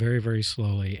them up very, very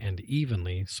slowly and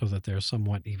evenly so that they're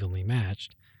somewhat evenly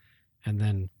matched. And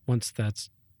then once that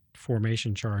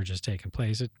formation charge has taken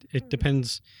place, it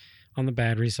depends on the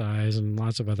battery size and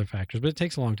lots of other factors, but it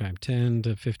takes a long time, 10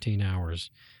 to 15 hours.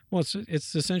 Well,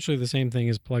 it's essentially the same thing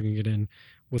as plugging it in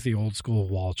with the old school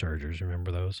wall chargers.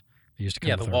 Remember those? They used to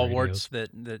come with the our wall radios. warts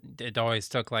that it always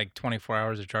took like 24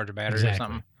 hours to charge a battery Exactly. or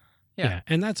something. Yeah,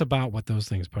 and that's about what those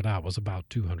things put out, was about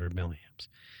 200 milliamps.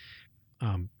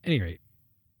 Any rate,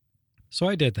 so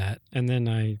I did that, and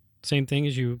then same thing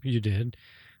as you did.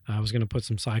 I was going to put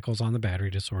some cycles on the battery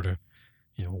to sort of,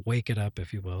 wake it up,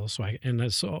 if you will.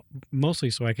 So mostly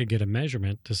so I could get a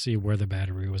measurement to see where the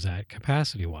battery was at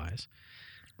capacity wise.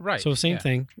 Right. So same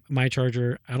thing. My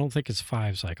charger, I don't think it's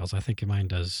 5 cycles. I think mine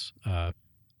does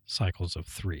cycles of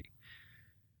 3.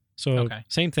 So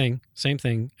same thing,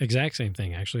 exact same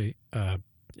thing, actually.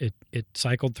 It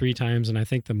cycled 3 times, and I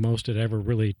think the most it ever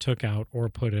really took out or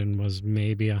put in was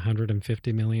maybe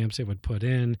 150 milliamps it would put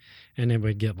in, and it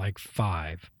would get like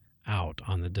 5 out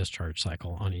on the discharge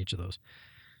cycle on each of those.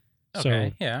 Okay,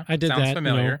 so yeah. I did Sounds that.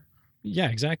 familiar. Yeah,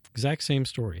 exact same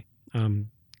story.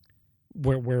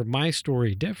 Where my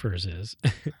story differs is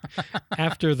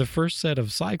after the first set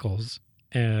of cycles,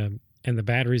 and the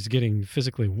battery's getting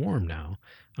physically warm now,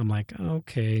 I'm like,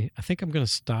 okay, I think I'm going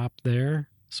to stop there.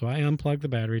 So I unplugged the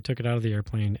battery, took it out of the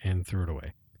airplane, and threw it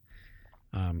away.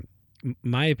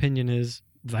 My opinion is,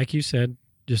 like you said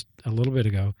just a little bit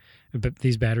ago, but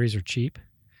these batteries are cheap.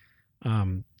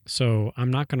 So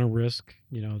I'm not going to risk,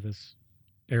 this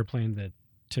airplane that,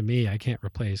 to me, I can't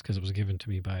replace because it was given to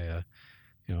me by a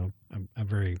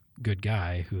very good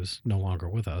guy who's no longer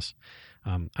with us.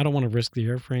 I don't want to risk the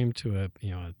airframe to a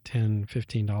 $10,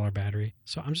 $15 battery.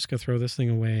 So I'm just going to throw this thing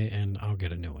away and I'll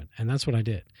get a new one. And that's what I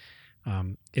did.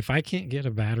 If I can't get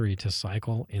a battery to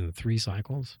cycle in 3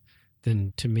 cycles,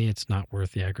 then to me, it's not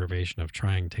worth the aggravation of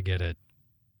trying to get it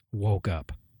woke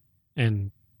up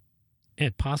and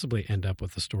possibly end up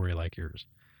with a story like yours.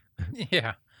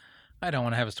 Yeah. I don't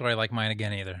want to have a story like mine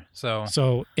again either.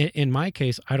 So in my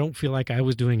case, I don't feel like I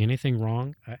was doing anything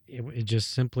wrong. It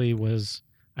just simply was,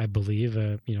 I believe,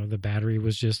 the battery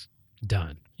was just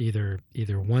done. Either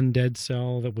one dead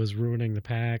cell that was ruining the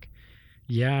pack.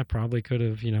 Yeah, I probably could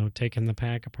have, taken the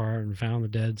pack apart and found the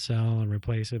dead cell and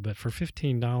replaced it. But for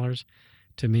 $15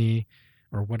 to me,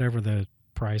 or whatever the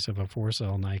price of a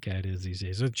 4-cell NiCad is these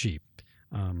days, it's cheap.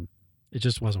 It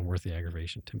just wasn't worth the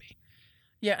aggravation to me.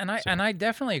 Yeah, and I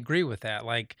definitely agree with that.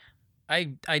 Like,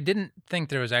 I didn't think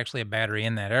there was actually a battery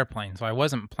in that airplane, so I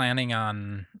wasn't planning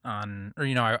on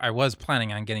I was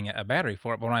planning on getting a battery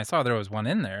for it. But when I saw there was one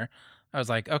in there, I was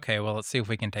like, okay, well, let's see if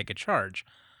we can take a charge.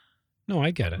 No,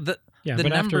 I get it. The but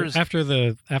numbers after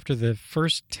the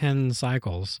first 10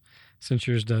 cycles, since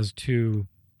yours does 2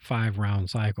 5-round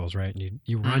cycles, right? And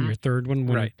you run your third one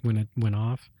when it went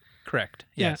off. Correct.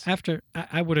 Yeah. Yes. After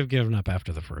I would have given up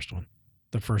after the first one,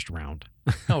 the first round.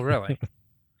 Oh, really?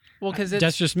 Well, because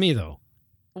that's just me though.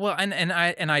 Well, and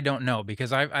I don't know,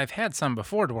 because I've had some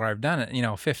before to where I've done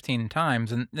it 15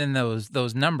 times, and then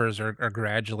those numbers are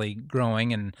gradually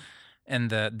growing, and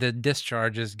the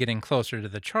discharge is getting closer to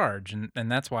the charge,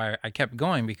 and that's why I kept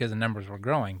going, because the numbers were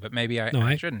growing. But maybe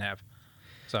I shouldn't have.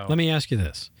 So let me ask you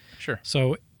this. Sure.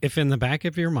 So if in the back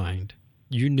of your mind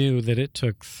you knew that it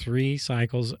took 3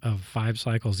 cycles of 5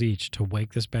 cycles each to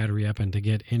wake this battery up and to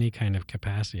get any kind of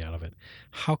capacity out of it,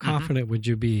 how confident would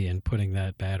you be in putting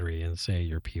that battery in, say,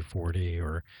 your P-40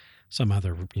 or some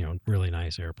other, really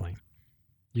nice airplane?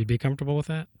 You'd be comfortable with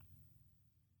that?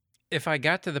 If I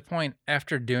got to the point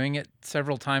after doing it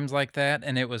several times like that,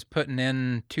 and it was putting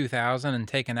in 2,000 and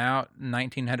taking out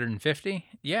 1,950,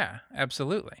 yeah,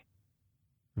 absolutely.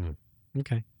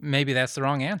 Okay. Maybe that's the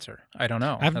wrong answer. I don't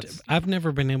know. I've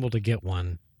never been able to get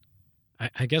one.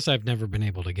 I guess I've never been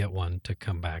able to get one to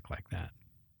come back like that.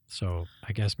 So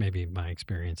I guess maybe my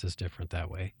experience is different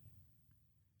that way.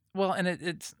 Well, and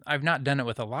it's I've not done it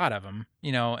with a lot of them,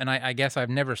 and I guess I've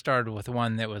never started with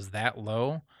one that was that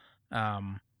low.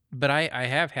 But I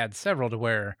have had several to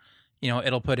where,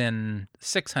 it'll put in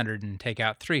 600 and take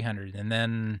out 300, and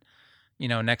then,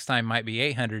 next time might be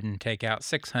 800 and take out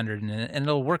 600, and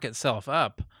it'll work itself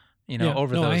up,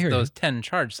 over those 10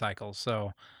 charge cycles.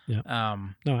 So, yeah.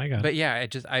 No, I got it. But yeah,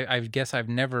 I guess I've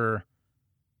never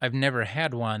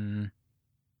had one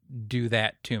do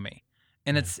that to me.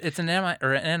 And it's an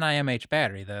NIMH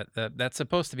battery. That's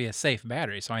supposed to be a safe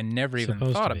battery, so I never even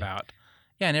thought about.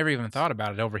 Yeah, I never even thought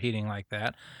about it overheating like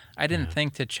that. I didn't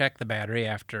think to check the battery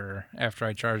after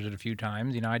I charged it a few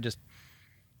times.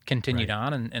 continued Right.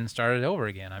 on and started over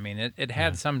again. I mean, it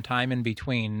had Yeah. some time in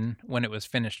between when it was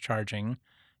finished charging,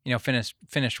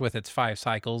 finished with its 5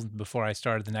 cycles before I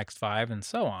started the next 5 and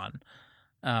so on.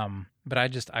 But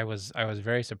I was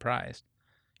very surprised.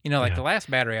 Like Yeah. the last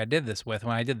battery I did this with,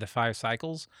 when I did the 5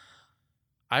 cycles,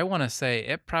 I want to say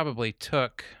it probably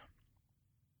took,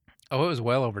 it was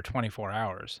well over 24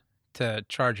 hours to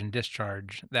charge and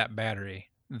discharge that battery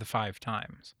the 5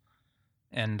 times.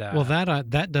 And Well,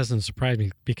 that doesn't surprise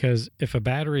me because if a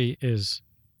battery is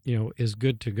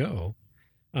good to go,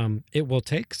 it will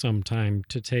take some time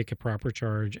to take a proper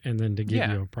charge and then to give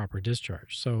yeah, you a proper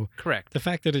discharge. So correct. the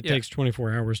fact that it Yeah, takes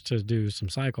 24 hours to do some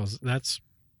cycles, that's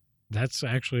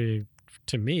actually,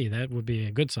 to me, that would be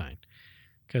a good sign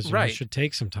because it right. should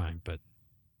take some time. But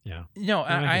yeah, No, no,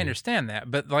 I I hear you. understand that,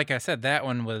 but like I said, that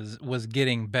one was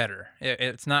getting better.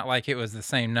 It's not like it was the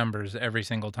same numbers every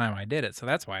single time I did it, so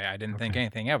that's why I didn't think Okay.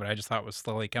 anything of it. I just thought it was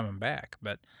slowly coming back.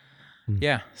 But Hmm.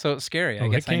 yeah, so it's scary. I Oh,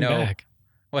 it guess I came know back.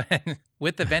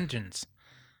 with the vengeance.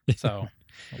 So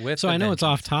with So the I know it's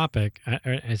off vengeance. topic.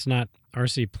 It's not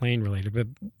RC plane related, but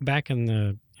back in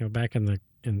the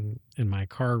in my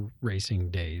car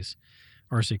racing days,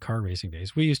 RC car racing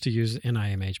days, we used to use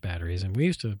NIMH batteries, and we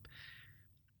used to.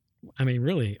 I mean,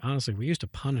 really, honestly, we used to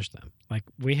punish them. Like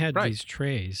we had Right. these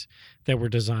trays that were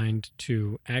designed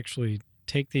to actually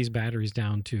take these batteries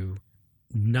down to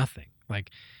nothing.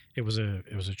 Like it was a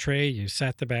tray. You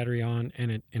sat the battery on, and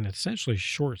it essentially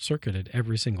short circuited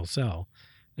every single cell.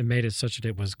 It made it such that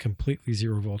it was completely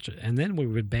 0 voltage. And then we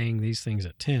would bang these things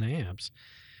at 10 amps,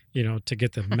 to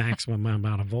get the maximum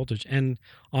amount of voltage. And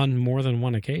on more than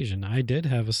one occasion, I did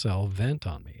have a cell vent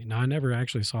on me. Now I never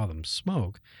actually saw them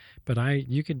smoke, but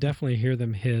you could definitely hear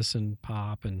them hiss and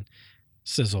pop and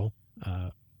sizzle.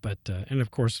 And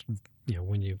of course,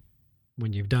 when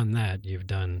you've done that, you've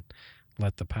done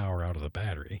let the power out of the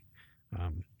battery.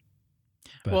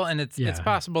 But Well, and it's yeah,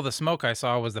 possible the smoke I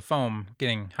saw was the foam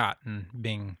getting hot and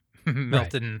being right.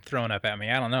 melted and thrown up at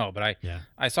me. I don't know, but Yeah.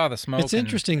 I saw the smoke. It's And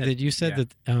interesting that you said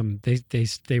yeah,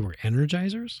 that they were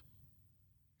energizers.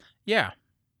 yeah,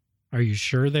 Are you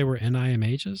sure they were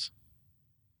NIMHs?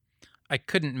 I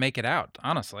couldn't make it out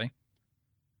honestly.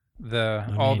 The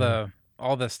I all mean, the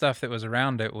all the stuff that was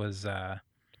around it was I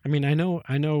know,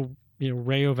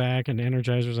 Rayovac and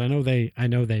Energizers. I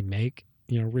know they make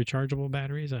rechargeable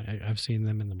batteries. I've seen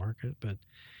them in the market, but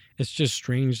it's just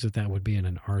strange that would be in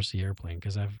an RC airplane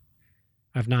because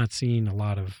I've not seen a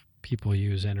lot of people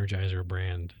use Energizer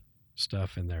brand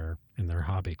stuff in their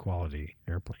hobby quality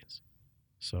airplanes.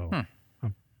 So Hmm.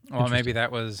 um, well, maybe interesting.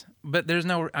 that was, but there's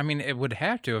no. I mean, it would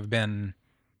have to have been.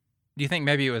 Do you think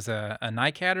maybe it was a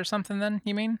NiCad or something? Then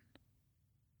you mean?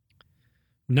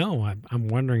 No, I'm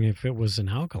wondering if it was an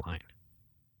alkaline.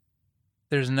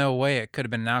 There's no way it could have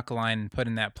been an alkaline put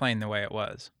in that plane the way it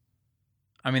was.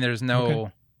 I mean, there's Okay.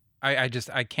 no.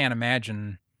 I can't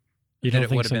imagine You that don't it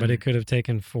think would have somebody been. could have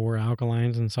taken 4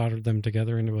 alkalines and soldered them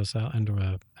together into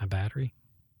a battery?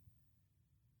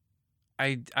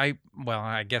 Well,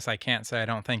 I guess I can't say I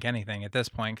don't think anything at this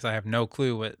point because I have no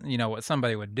clue what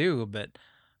somebody would do, but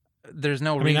there's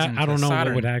no I mean, reason I to don't know what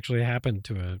solder. would actually happen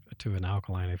to an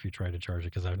alkaline if you try to charge it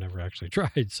because I've never actually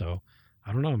tried. So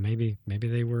I don't know. Maybe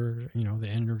they were the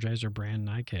Energizer brand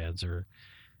NiCads or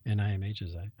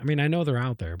NIMHs. I mean, I know they're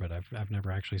out there, but I've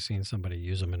never actually seen somebody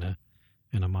use them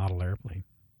in a model airplane.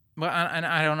 Well, and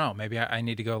I don't know. Maybe I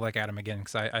need to go look at them again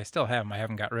because I still have them. I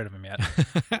haven't got rid of them yet.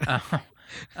 Uh,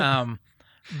 um,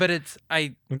 but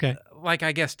Okay.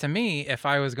 I guess to me, if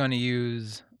I was going to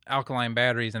use alkaline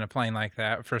batteries in a plane like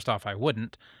that, first off, I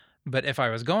wouldn't. But if I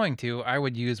was going to, I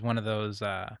would use one of those,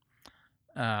 the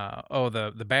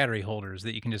battery holders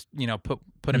that you can just, put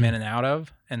them in and out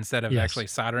of instead of Yes. actually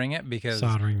soldering it because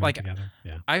Soldering them like together.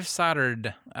 Yeah. I've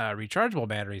soldered rechargeable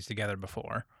batteries together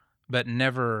before, but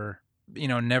never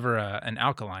an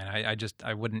alkaline.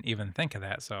 I wouldn't even think of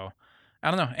that. So I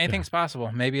don't know. Anything's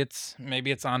possible. Maybe it's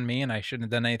on me and I shouldn't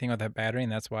have done anything with that battery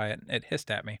and that's why it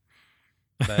hissed at me.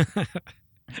 But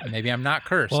maybe I'm not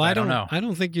cursed. Well, I don't know. I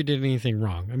don't think you did anything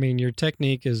wrong. I mean, your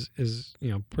technique is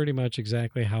pretty much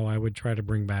exactly how I would try to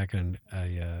bring back an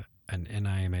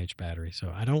NIMH battery.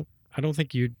 So I don't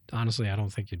think you honestly I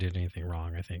don't think you did anything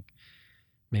wrong. I think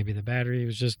maybe the battery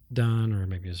was just done, or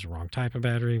maybe it's the wrong type of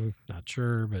battery. We're not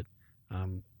sure, but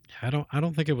I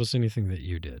don't think it was anything that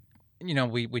you did.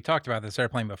 We talked about this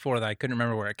airplane before that I couldn't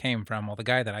remember where it came from. Well, the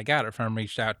guy that I got it from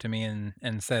reached out to me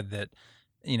and said that,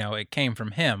 it came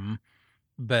from him,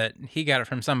 but he got it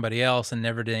from somebody else and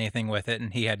never did anything with it.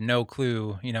 And he had no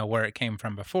clue, where it came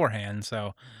from beforehand.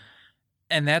 So,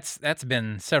 and that's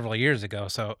been several years ago.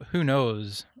 So who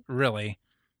knows really,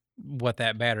 what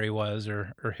that battery was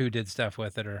or who did stuff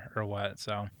with it or what.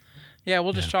 So yeah,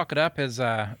 we'll just Yeah. chalk it up as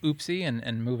oopsie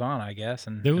and move on, I guess,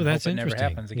 and Ooh, hope that's it never interesting.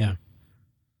 happens again.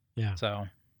 Yeah. So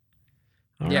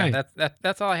All yeah, right.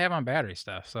 that's all I have on battery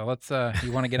stuff. So let's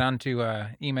you want to get on to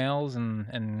emails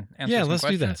and answer Yeah, some let's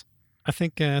do that. questions? I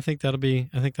think that'll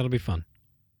be fun.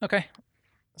 Okay.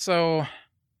 So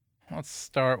let's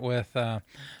start with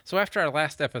so after our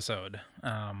last episode,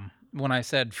 when I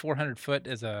said 400 foot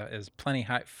is plenty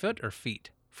high, foot or feet?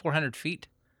 400 feet?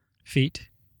 Feet.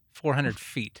 400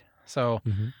 feet. So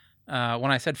hmm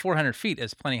when I said 400 feet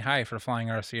is plenty high for flying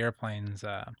RC airplanes,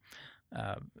 a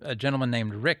gentleman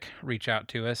named Rick reached out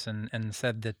to us and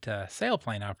said that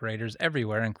sailplane operators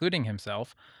everywhere, including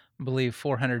himself, believe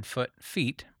 400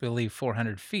 feet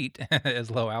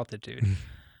is low altitude.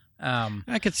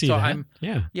 I could see So that.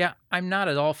 Yeah. I'm not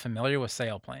at all familiar with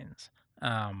sailplanes.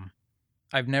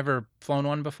 I've never flown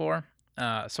one before,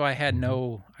 so I had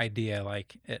no idea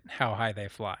how high they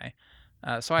fly.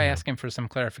 So I Yeah. asked him for some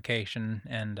clarification,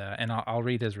 and I'll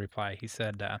read his reply. He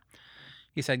said,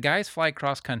 guys fly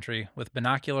cross country with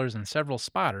binoculars and several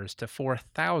spotters to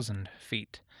 4,000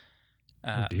 feet.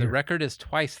 Oh, The dear. record is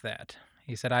twice that.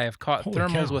 He said, I have caught Holy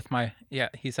thermals cow. with my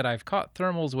I've caught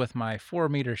thermals with my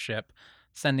 4-meter ship,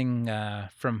 sending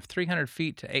from 300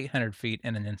 feet to 800 feet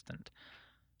in an instant.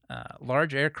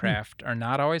 Large aircraft are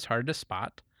not always hard to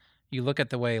spot. You look at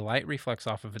the way light reflects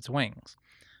off of its wings.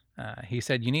 He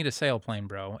said, you need a sailplane,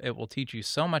 bro. It will teach you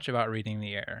so much about reading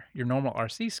the air. Your normal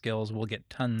RC skills will get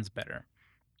tons better.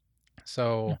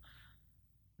 So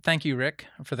thank you, Rick,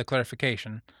 for the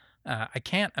clarification. I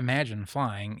can't imagine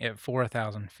flying at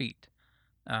 4,000 feet.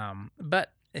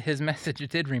 But his message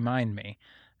did remind me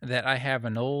that I have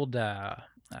an old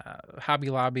Hobby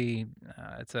Lobby,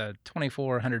 it's a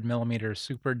 2400 millimeter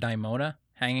Super Dimona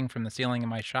hanging from the ceiling in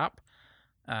my shop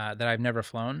that I've never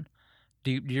flown.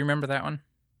 Do you remember that one?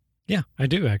 Yeah, I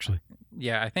do actually.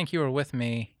 Yeah, I think you were with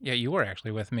me. Yeah, you were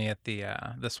actually with me at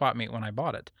the swap meet when I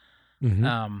bought it.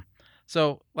 hmm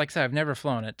So, like I said, I've never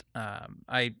flown it.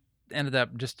 I ended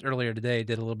up just earlier today,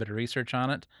 did a little bit of research on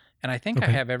it, and I think I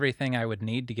Okay. have everything I would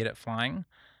need to get it flying.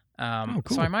 Oh,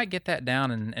 So I cool. might get that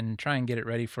down and try and get it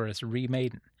ready for its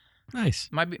remaiden. Nice.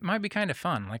 Might be kind of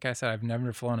fun. Like I said, I've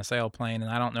never flown a sailplane, and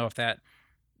I don't know if that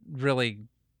really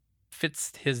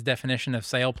fits his definition of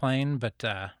sailplane, but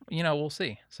we'll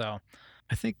see. So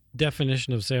I think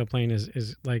definition of sailplane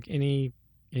is like any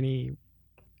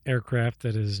aircraft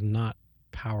that is not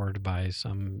powered by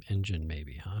some engine,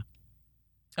 maybe, huh?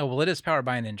 oh well, it is powered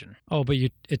by an engine. Oh, but you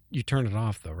turn it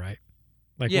off though, right?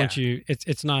 Like Yeah. once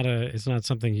it's not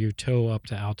something you tow up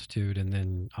to altitude and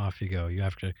then off you go. You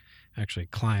have to actually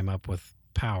climb up with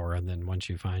power, and then once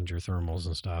you find your thermals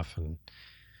and stuff, and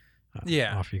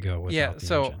Yeah. off you go without Yeah. the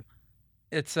So engine.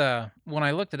 it's when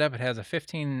I looked it up, it has a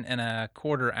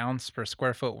 15.25 ounce per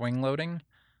square foot wing loading.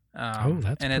 Oh,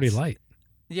 that's and pretty it's light.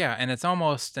 Yeah, and it's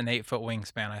almost an 8-foot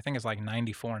wingspan. I think it's like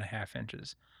 94.5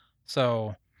 inches.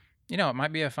 So, it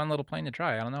might be a fun little plane to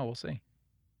try. I don't know. We'll see.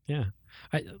 Yeah,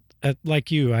 I like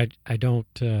you. I don't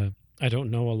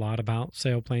know a lot about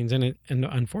sailplanes, and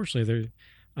unfortunately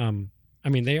I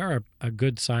mean they are a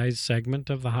good size segment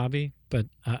of the hobby, but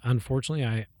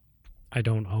unfortunately I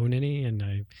don't own any,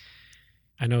 and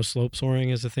I know slope soaring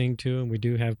is a thing too, and we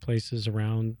do have places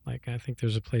around. Like I think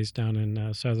there's a place down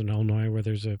in southern Illinois where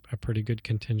there's a pretty good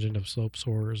contingent of slope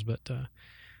soarers, but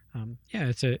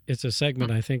yeah, it's a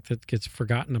segment I think that gets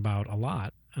forgotten about a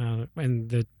lot, and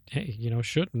that hey,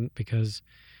 shouldn't, because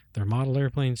they're model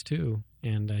airplanes too,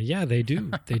 and yeah, they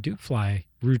do fly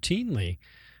routinely.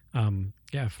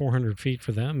 Yeah, 400 feet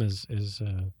for them is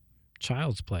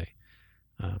child's play.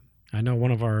 I know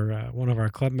one of our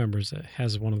club members that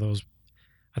has one of those.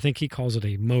 I think he calls it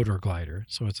a motor glider.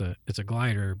 So it's a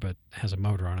glider, but has a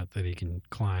motor on it that he can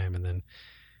climb, and then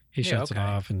he Yeah, shuts it okay.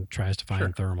 off and tries to find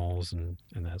Sure. thermals and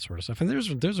that sort of stuff. And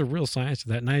there's a real science to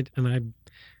that. And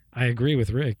I agree with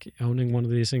Rick. Owning one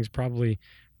of these things probably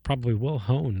will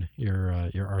hone your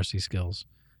RC skills.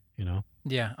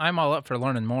 Yeah, I'm all up for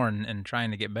learning more and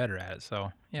trying to get better at it.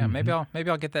 So, yeah, maybe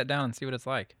I'll get that down and see what it's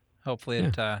like. Hopefully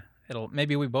it'll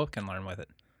maybe we both can learn with it.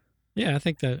 Yeah, I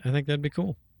think that'd be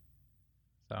cool.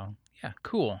 So, yeah,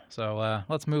 cool. So,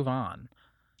 let's move on.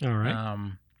 All right.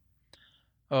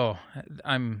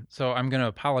 I'm going to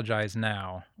apologize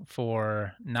now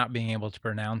for not being able to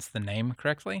pronounce the name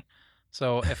correctly.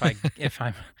 So if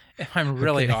I'm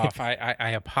really Okay. off, I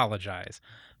apologize.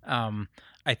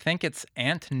 I think it's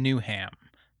Ant Newham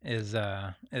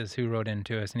is who wrote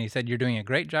into us, and he said, you're doing a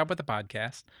great job with the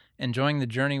podcast, enjoying the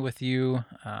journey with you,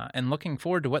 and looking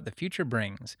forward to what the future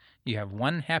brings. You have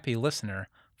one happy listener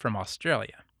from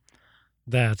Australia.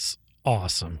 That's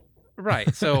awesome.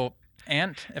 Right. So,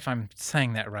 Ant, if I'm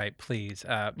saying that right, please,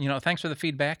 thanks for the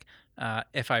feedback.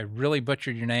 If I really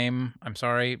butchered your name, I'm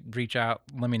sorry. Reach out,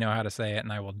 let me know how to say it,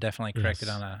 and I will definitely correct it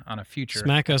Yes. on a future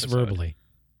Smack us episode. verbally.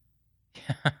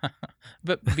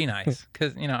 But be nice,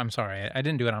 because I'm sorry, I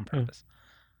didn't do it on purpose.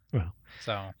 Well,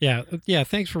 So yeah.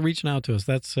 Thanks for reaching out to us.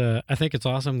 That's I think it's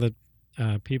awesome that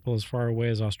people as far away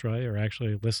as Australia are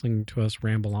actually listening to us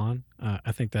ramble on.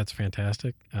 I think that's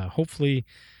fantastic. Hopefully,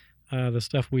 the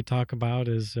stuff we talk about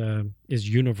is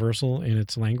universal in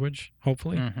its language.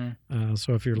 Hopefully,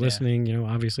 so if you're listening,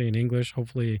 obviously in English,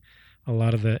 hopefully a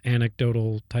lot of the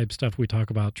anecdotal type stuff we talk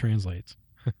about translates.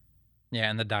 yeah,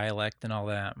 and the dialect and all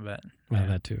that, but Well, yeah.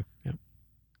 that too. Yeah.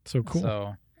 So cool.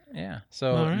 So yeah.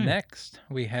 So All right. next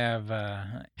we have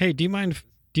Hey, do you mind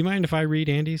if I read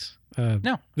Andy's?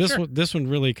 no, This sure. this one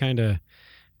really kind of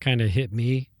hit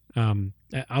me.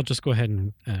 I'll just go ahead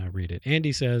and read it.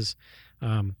 Andy says,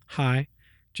 "Hi,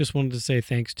 just wanted to say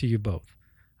thanks to you both.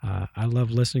 I love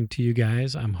listening to you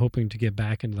guys. I'm hoping to get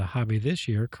back into the hobby this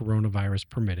year, coronavirus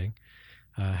permitting.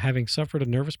 Having suffered a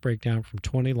nervous breakdown from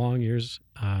 20 long years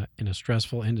in a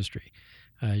stressful industry,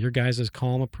 your guys'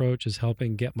 calm approach is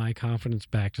helping get my confidence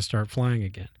back to start flying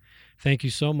again. Thank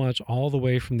you so much all the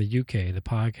way from the UK. The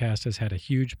podcast has had a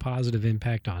huge positive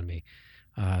impact on me.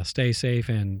 Stay safe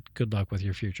and good luck with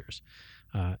your futures."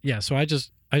 So I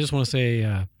just want to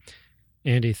say,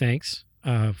 Andy, thanks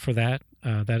for that.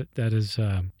 That is,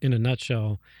 in a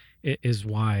nutshell, it is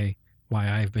why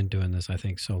I've been doing this, I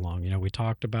think, so long. We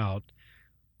talked about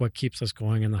what keeps us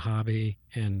going in the hobby,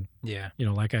 and Yeah.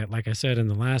 like I said in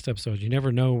the last episode, you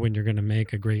never know when you're going to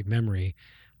make a great memory,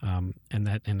 and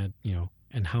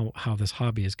how this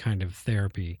hobby is kind of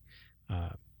therapy,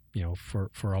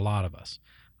 for a lot of us.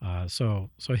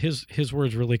 So his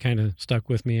words really kind of stuck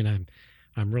with me, and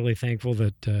I'm really thankful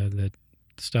that that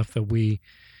stuff that we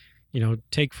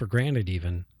take for granted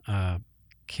even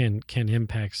can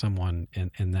impact someone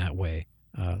in that way.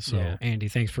 Yeah. Andy,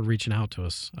 thanks for reaching out to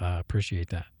us. Appreciate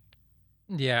that.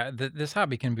 Yeah, this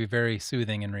hobby can be very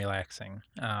soothing and relaxing.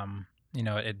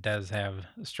 It does have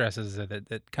stresses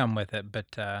that come with it,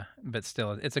 but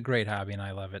still, it's a great hobby and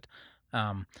I love it.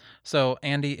 So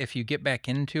Andy, if you get back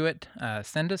into it,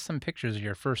 send us some pictures of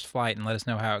your first flight and let us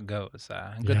know how it goes.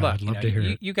 Good Yeah, luck. I'd love to hear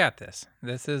it. You got this.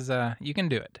 This is you can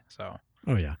do it. So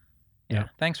Oh yeah. yeah,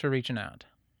 thanks for reaching out.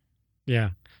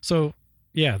 Yeah. So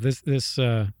yeah, this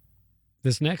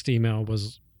next email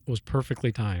was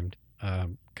perfectly timed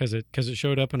because it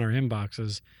showed up in our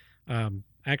inboxes.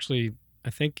 Actually, I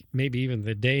think maybe even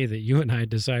the day that you and I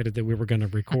decided that we were going to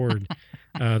record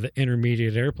the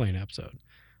intermediate airplane episode.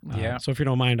 Yeah. So if you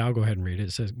don't mind, I'll go ahead and read it.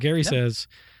 It says, Gary says,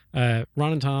 Ron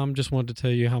and Tom, just wanted to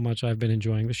tell you how much I've been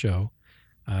enjoying the show.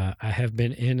 I have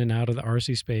been in and out of the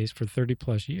RC space for 30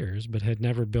 plus years, but had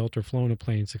never built or flown a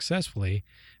plane successfully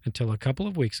until a couple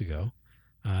of weeks ago.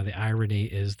 The irony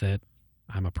is that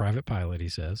I'm a private pilot, he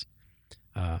says.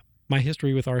 My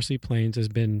history with RC planes has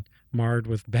been marred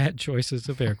with bad choices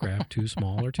of aircraft, too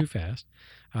small or too fast,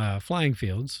 flying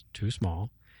fields, too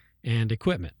small, and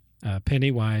equipment,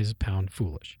 penny wise, pound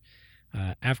foolish.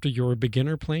 After your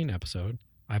beginner plane episode,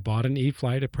 I bought an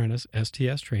E-Flight Apprentice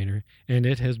STS trainer, and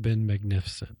it has been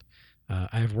magnificent.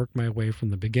 I have worked my way from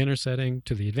the beginner setting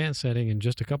to the advanced setting in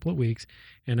just a couple of weeks,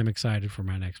 and I'm excited for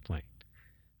my next plane.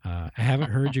 I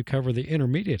haven't heard you cover the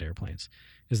intermediate airplanes.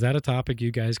 Is that a topic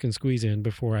you guys can squeeze in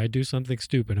before I do something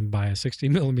stupid and buy a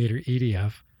 60mm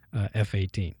EDF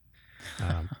F-18?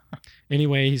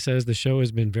 Anyway, he says the show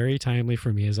has been very timely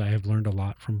for me as I have learned a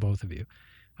lot from both of you.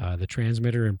 The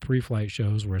transmitter and pre-flight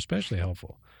shows were especially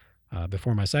helpful.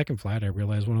 Before my second flight, I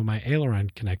realized one of my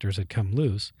aileron connectors had come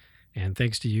loose, and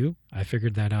thanks to you, I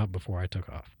figured that out before I took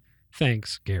off.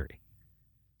 Thanks, Gary.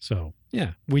 So,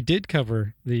 yeah, we did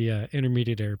cover the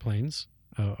intermediate airplanes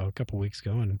a couple weeks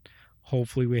ago, and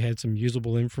hopefully we had some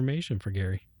usable information for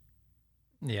Gary.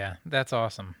 Yeah, that's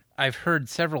awesome. I've heard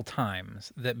several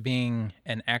times that being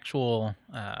an actual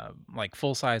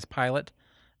full-size pilot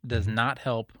does not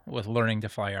help with learning to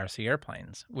fly RC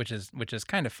airplanes, which is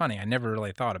kind of funny. I never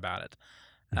really thought about it.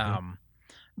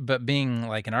 But being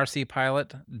like an RC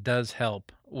pilot does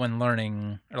help when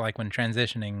learning or like when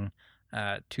transitioning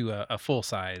to a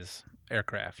full-size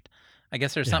aircraft. I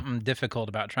guess there's something difficult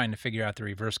about trying to figure out the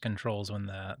reverse controls when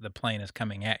the plane is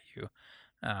coming at you,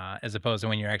 as opposed to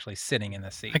when you're actually sitting in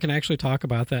the seat. I can actually talk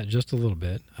about that just a little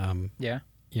bit. Yeah.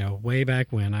 Way back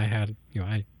when I had,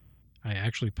 I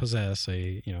actually possess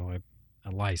a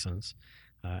license,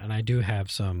 and I do have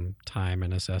some time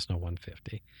in a Cessna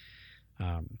 150.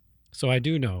 So I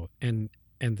do know, and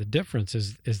the difference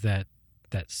is that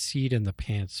seat in the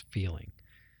pants feeling.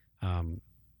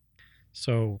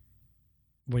 So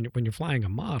when you're flying a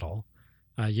model,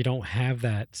 you don't have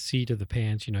that seat of the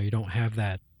pants. You don't have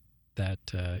that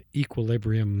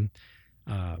equilibrium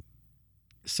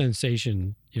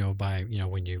sensation.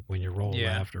 When you roll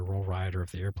left or roll right, or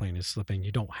if the airplane is slipping,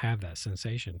 you don't have that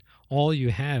sensation. All you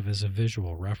have is a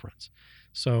visual reference.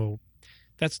 So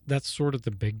that's sort of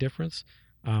the big difference.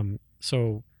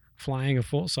 So flying a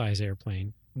full-size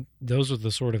airplane, those are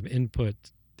the sort of input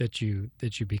that you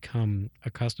become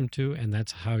accustomed to, and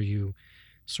that's how you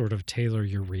sort of tailor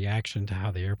your reaction to how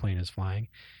the airplane is flying.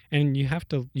 And you have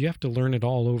to learn it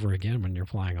all over again when you're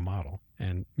flying a model.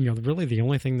 And really the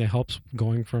only thing that helps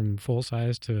going from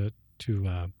full-size to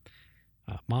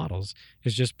models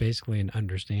is just basically an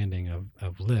understanding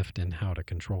of lift and how to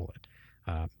control it.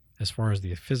 As far as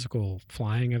the physical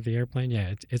flying of the airplane,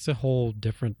 it's a whole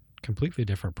completely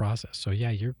different process. So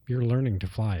you're learning to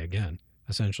fly again,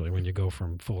 essentially, when you go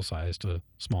from full size to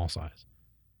small size.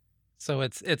 So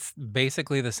it's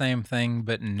basically the same thing,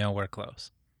 but nowhere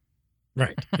close.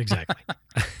 Right, exactly.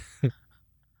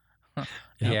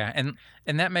 Yeah,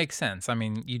 and that makes sense. I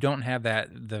mean, you don't have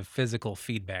the physical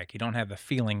feedback. You don't have the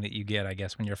feeling that you get, I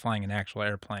guess, when you're flying an actual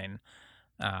airplane.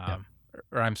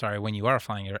 Or I'm sorry, when you are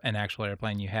flying an actual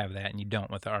airplane, you have that, and you don't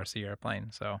with the RC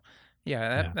airplane. So,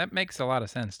 that makes a lot of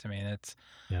sense to me. And it's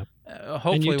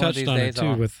hopefully and you one of these touched on days it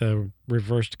too with the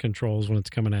reversed controls when it's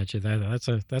coming at you. That's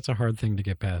a hard thing to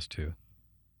get past too.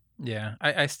 Yeah,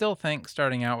 I still think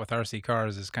starting out with RC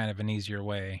cars is kind of an easier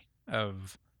way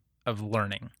of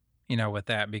learning. With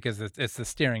that, because it's the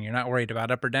steering. You're not worried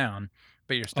about up or down,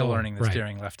 but you're still learning the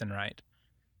steering left and right.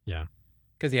 Yeah.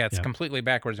 Because it's completely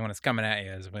backwards when it's coming at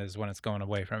you as when it's going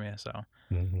away from you. So,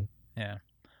 yeah.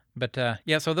 But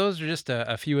so those are just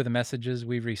a few of the messages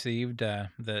we've received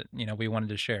that we wanted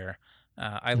to share.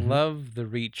 I love the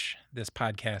reach this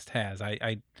podcast has.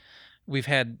 We've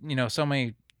had so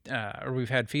many, or we've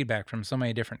had feedback from so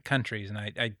many different countries, and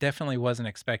I definitely wasn't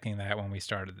expecting that when we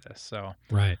started this. So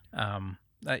right.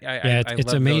 It's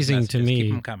love amazing to me.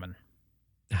 Keep them coming.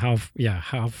 How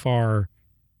far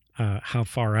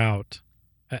out.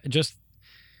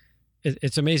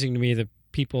 It's amazing to me that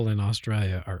people in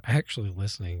Australia are actually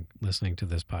listening to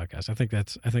this podcast. I think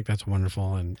that's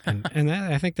wonderful, and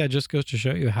I think that just goes to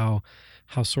show you how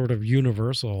sort of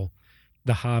universal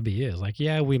the hobby is. Like,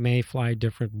 we may fly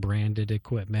different branded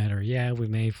equipment, or we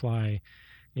may fly,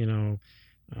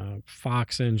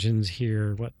 Fox engines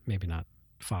here. Maybe not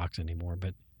Fox anymore,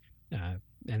 but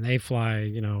and they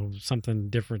fly something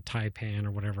different, Taipan or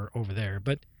whatever over there.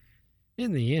 But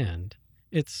in the end,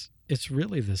 it's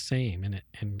really the same, and it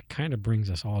kind of brings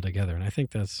us all together. And I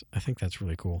think that's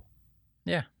really cool.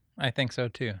 Yeah, I think so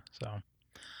too. So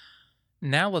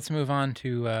now let's move on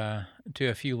to a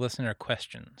few listener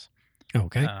questions.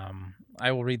 Okay.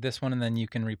 I will read this one, and then you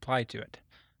can reply to it.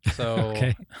 So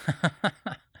okay.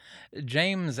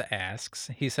 James asks,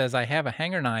 he says, I have a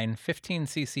Hangar 9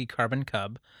 15cc carbon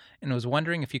cub and was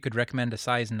wondering if you could recommend a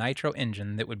size nitro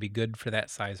engine that would be good for that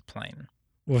size plane.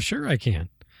 Well, sure I can.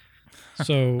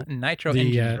 So nitro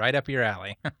engine right up your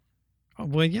alley.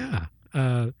 Well, yeah.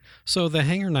 So the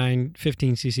Hangar 9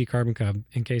 15cc carbon cub,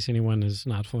 in case anyone is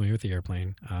not familiar with the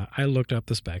airplane, I looked up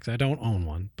the specs. I don't own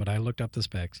one, but I looked up the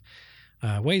specs.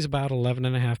 Weighs about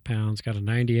 11.5 pounds, got a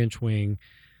 90-inch wing.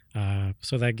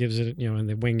 So that gives it, in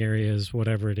the wing areas,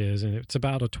 whatever it is, and it's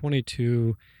about a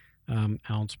 22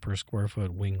 ounce per square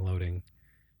foot wing loading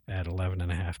at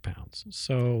 11.5 pounds.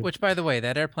 So, which, by the way,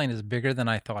 that airplane is bigger than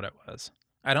I thought it was.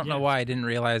 I don't know why I didn't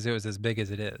realize it was as big as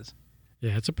it is.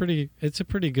 Yeah, it's a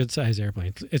pretty good size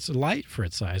airplane. It's light for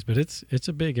its size, but it's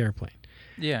a big airplane.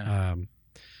 Yeah.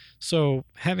 So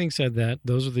having said that,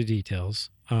 those are the details.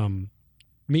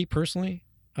 Me personally,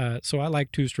 so I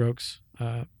like two strokes.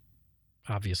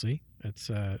 Obviously,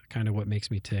 it's kind of what makes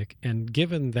me tick. And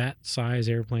given that size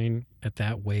airplane at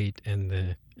that weight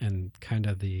and kind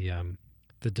of the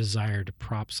desired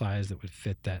prop size that would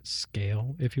fit that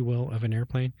scale, if you will, of an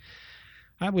airplane,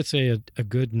 I would say a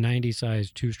good 90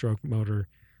 size two-stroke motor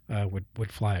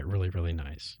would fly it really, really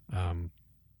nice. I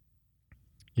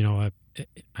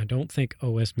don't think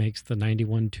OS makes the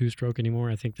 91 two-stroke anymore.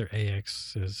 I think their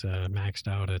AX is maxed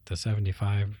out at the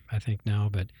 75, I think now,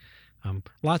 but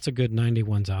lots of good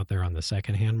 91s out there on the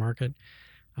secondhand market.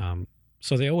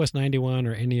 So the OS 91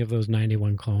 or any of those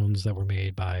 91 clones that were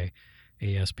made by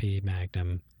ASP,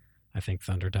 Magnum, I think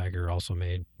Thunder Tiger also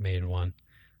made one.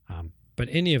 But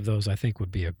any of those I think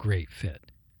would be a great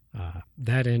fit.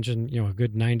 That engine, a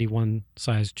good 91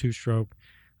 size two-stroke,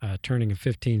 turning a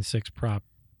 15.6 prop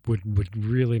would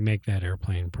really make that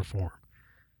airplane perform.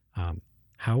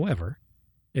 However,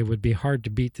 it would be hard to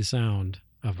beat the sound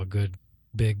of a good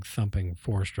big thumping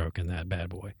four-stroke in that bad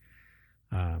boy.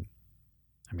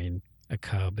 I mean, a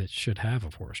Cub, it should have a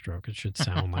 4-stroke. It should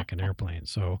sound like an airplane.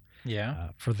 So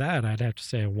for that, I'd have to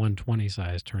say a 120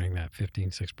 size turning that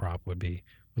 15.6 prop would be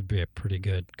a pretty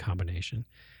good combination.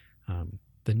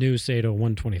 The new Sato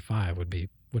 125 would be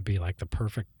like the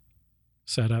perfect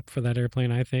setup for that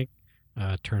airplane, I think,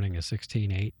 turning a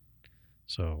 16.8.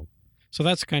 So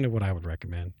that's kind of what I would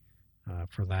recommend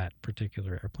for that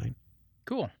particular airplane.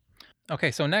 Cool.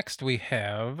 Okay, so next we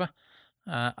have,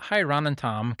 hi, Ron and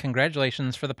Tom.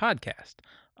 Congratulations for the podcast.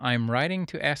 I'm writing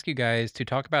to ask you guys to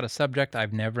talk about a subject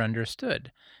I've never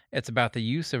understood. It's about the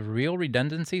use of real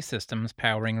redundancy systems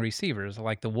powering receivers,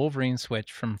 like the Wolverine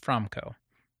switch from Fromco.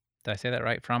 Did I say that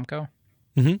right, Fromco?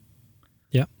 Mm-hmm.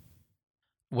 Yeah.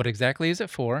 What exactly is it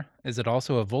for? Is it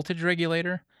also a voltage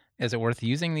regulator? Is it worth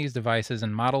using these devices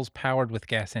in models powered with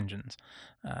gas engines?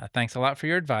 Thanks a lot for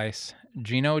your advice.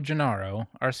 Gino Gennaro,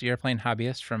 RC airplane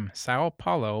hobbyist from Sao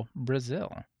Paulo,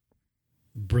 Brazil.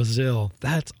 Brazil.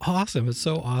 That's awesome. It's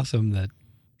so awesome that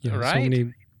so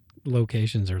many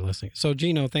locations are listening. So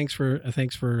Gino, thanks for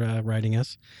writing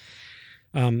us.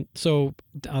 So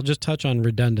I'll just touch on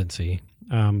redundancy.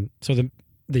 So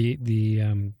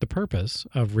the purpose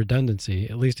of redundancy,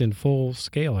 at least in full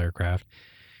scale aircraft,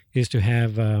 is to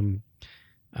have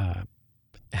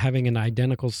having an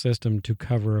identical system to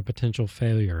cover a potential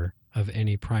failure of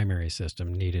any primary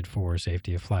system needed for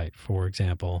safety of flight. For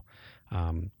example,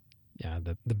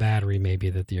 the battery maybe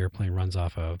that the airplane runs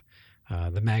off of,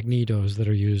 the magnetos that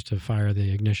are used to fire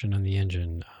the ignition on the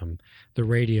engine, the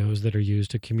radios that are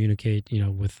used to communicate,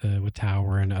 with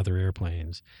tower and other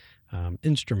airplanes,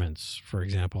 instruments, for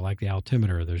example, like the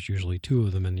altimeter. There's usually 2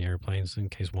 of them in the airplanes in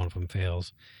case one of them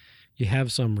fails. You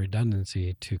have some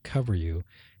redundancy to cover you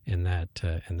in that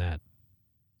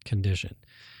condition.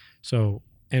 So,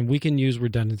 and we can use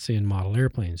redundancy in model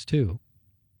airplanes too.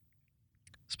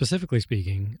 Specifically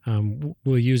speaking,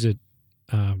 we'll use it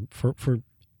for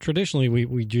traditionally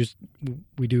we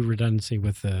do redundancy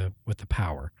with the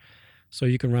power. So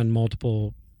you can run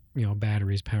multiple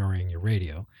batteries powering your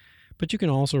radio. But you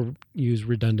can also use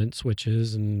redundant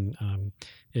switches, and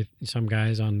if some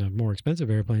guys on the more expensive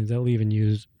airplanes, they'll even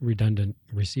use redundant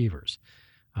receivers.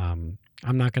 I'm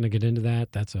not going to get into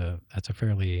that. That's a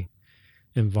fairly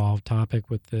involved topic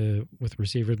with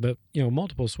receivers, but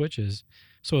multiple switches.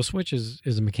 So a switch is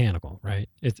a mechanical, right?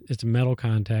 It's metal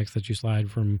contacts that you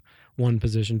slide from one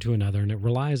position to another, and it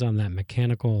relies on that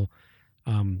mechanical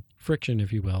friction,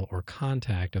 if you will, or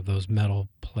contact of those metal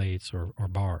plates or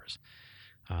bars.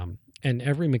 And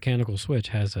every mechanical switch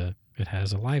has a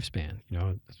lifespan.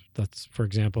 That's, for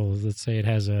example, let's say it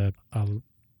has a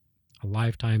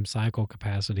lifetime cycle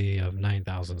capacity of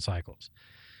 9,000 cycles.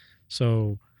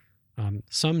 So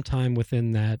sometime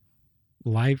within that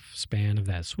lifespan of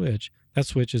that switch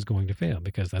is going to fail,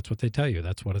 because that's what they tell you.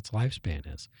 That's what its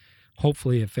lifespan is.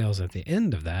 Hopefully it fails at the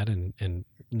end of that and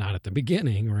not at the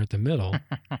beginning or at the middle,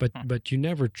 but you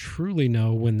never truly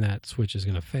know when that switch is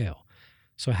going to fail.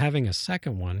 So having a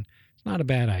second one, it's not a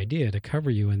bad idea to cover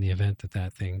you in the event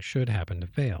that thing should happen to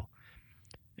fail.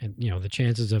 And, the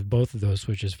chances of both of those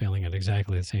switches failing at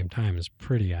exactly the same time is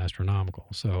pretty astronomical.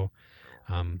 So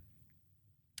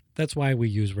that's why we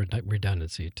use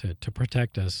redundancy to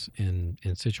protect us in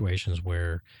situations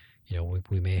where,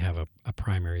 we may have a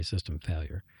primary system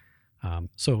failure.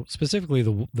 So specifically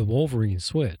the Wolverine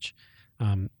switch,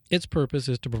 its purpose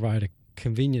is to provide a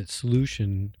convenient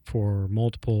solution for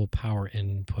multiple power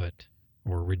input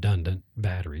or redundant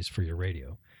batteries for your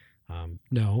radio.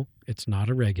 No, it's not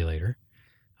a regulator.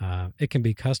 It can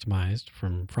be customized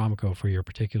from Fromco for your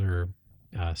particular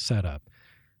setup.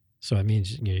 So it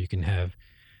means you can have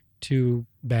 2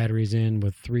 batteries in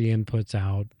with 3 inputs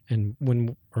out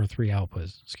or 3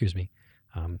 outputs, excuse me.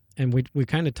 And we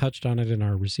kind of touched on it in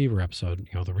our receiver episode.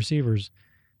 The receivers,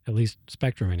 at least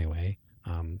Spectrum anyway,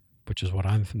 which is what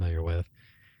I'm familiar with,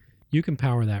 you can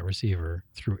power that receiver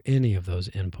through any of those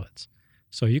inputs.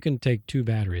 So you can take 2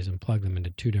 batteries and plug them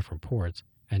into 2 different ports,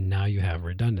 and now you have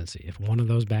redundancy. If one of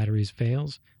those batteries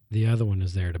fails, the other one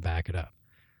is there to back it up.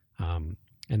 And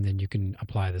then you can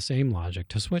apply the same logic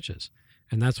to switches.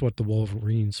 And that's what the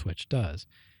Wolverine switch does.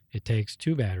 It takes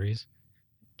 2 batteries,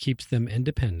 keeps them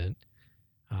independent,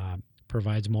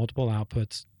 provides multiple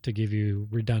outputs to give you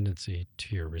redundancy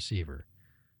to your receiver.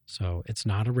 So it's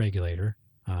not a regulator.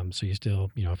 So you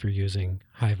still, if you're using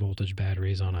high voltage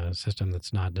batteries on a system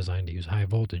that's not designed to use high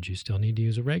voltage, you still need to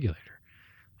use a regulator.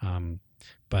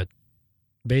 But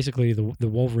basically, the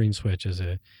Wolverine switch is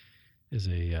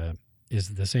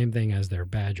the same thing as their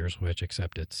Badger switch,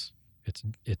 except it's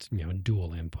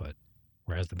dual input,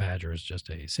 whereas the Badger is just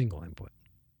a single input.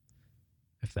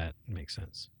 If that makes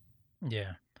sense.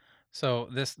 Yeah. So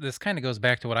this kind of goes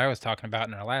back to what I was talking about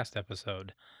in our last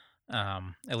episode.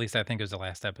 At least I think it was the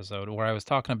last episode where I was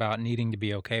talking about needing to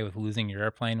be okay with losing your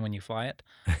airplane when you fly it.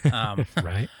 Um,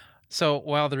 Right? so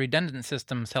while the redundant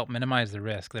systems help minimize the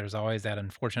risk, there's always that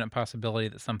unfortunate possibility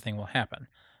that something will happen.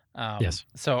 Yes.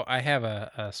 So I have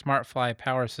a SmartFly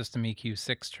Power System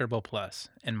EQ6 Turbo Plus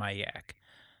in my Yak.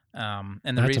 And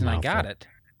the That's a reason I got mouthful. it,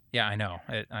 yeah, I know.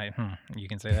 You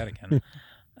can say that again.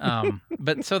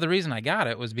 But so the reason I got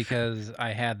it was because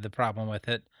I had the problem with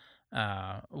it,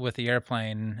 with the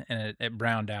airplane, and it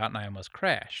browned out, and I almost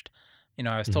crashed.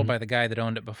 I was told Hmm. by the guy that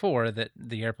owned it before that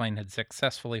the airplane had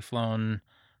successfully flown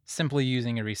simply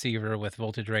using a receiver with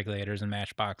voltage regulators and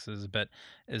matchboxes. But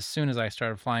as soon as I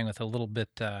started flying with a little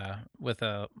bit,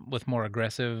 with more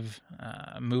aggressive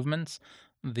movements,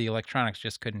 the electronics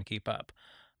just couldn't keep up.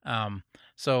 Um,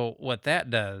 so what that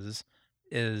does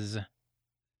is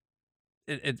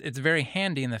it's very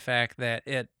handy in the fact that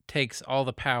it takes all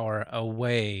the power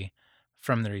away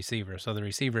from the receiver. So the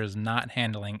receiver is not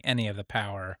handling any of the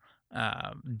power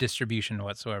distribution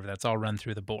whatsoever. That's all run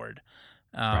through the board.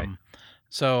 Right. Um,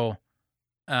 so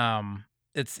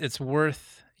it's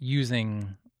worth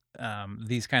using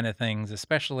these kind of things,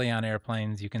 especially on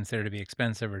airplanes you consider to be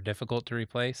expensive or difficult to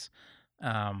replace.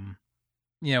 Um,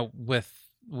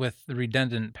 with the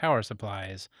redundant power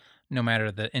supplies, no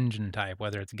matter the engine type,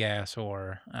 whether it's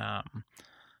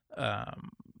um,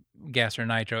 gas or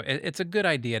nitro, it's a good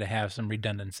idea to have some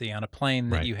redundancy on a plane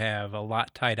that Right. you have a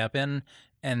lot tied up in,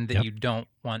 and that Yep. you don't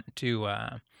want to.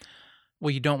 Well,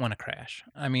 you don't want to crash.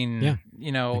 I mean, Yeah.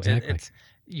 Exactly. it's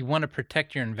you want to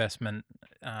protect your investment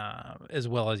as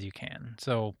well as you can.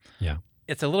 So Yeah.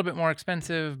 it's a little bit more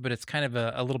expensive, but it's kind of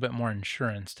a little bit more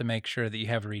insurance to make sure that you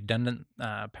have a redundant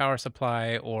power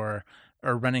supply, or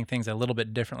running things a little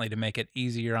bit differently to make it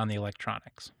easier on the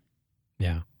electronics.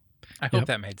 Yeah. I hope Yep.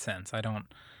 that made sense. I don't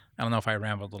know if I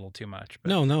rambled a little too much, but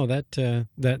No,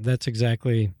 that's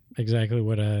exactly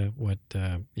what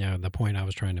the point I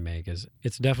was trying to make is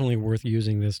it's definitely worth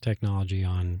using this technology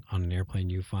on an airplane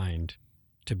you find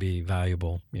to be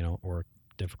valuable, or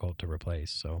difficult to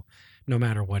replace. So no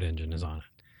matter what engine is on it.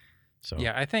 So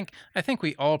yeah, I think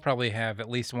we all probably have at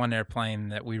least one airplane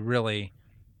that we really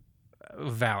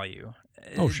value.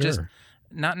 oh Just sure.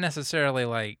 not necessarily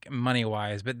like money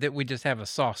wise, but that we just have a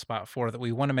soft spot for, that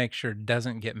we want to make sure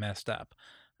doesn't get messed up.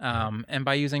 Right. And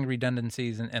by using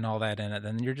redundancies and all that in it,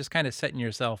 then you're just kind of setting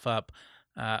yourself up,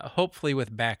 hopefully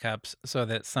with backups, so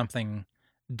that something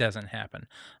doesn't happen.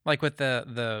 Like with the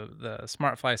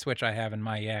SmartFly switch I have in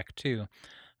my Yak too.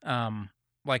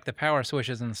 Like the power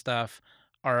switches and stuff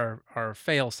are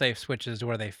fail safe switches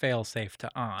where they fail safe to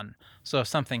on. So if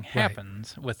something Right.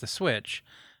 happens with the switch,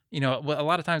 a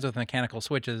lot of times with mechanical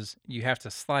switches, you have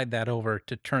to slide that over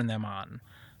to turn them on.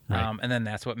 Right. And then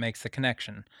that's what makes the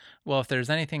connection. Well, if there's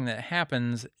anything that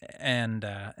happens and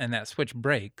that switch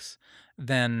breaks,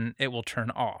 then it will turn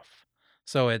off.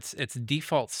 So its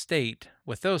default state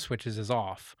with those switches is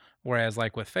off, whereas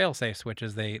like with fail-safe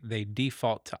switches, they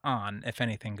default to on if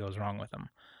anything goes wrong with them.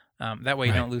 That way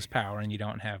you Right. don't lose power and you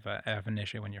don't have an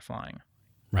issue when you're flying.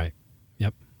 Right.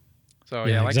 Yep. So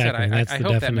Yeah, yeah, like exactly. I And said, that's I the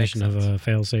hope that makes definition of sense. a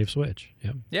fail-safe switch.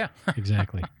 Yep. Yeah,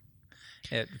 Exactly.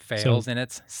 it So fails in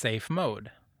its safe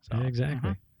mode. So yeah,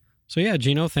 exactly. So yeah,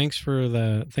 Gino, thanks for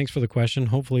the question.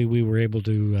 Hopefully, we were able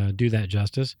to do that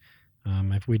justice.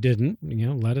 If we didn't,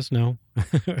 let us know.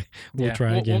 We'll yeah,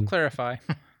 try we'll again. clarify.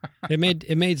 It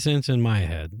made sense in my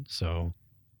head. So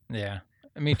Yeah,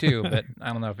 me too, but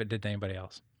I don't know if it did to anybody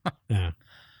else. yeah,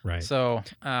 right. So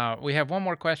we have one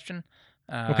more question.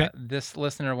 Okay. This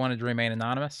listener wanted to remain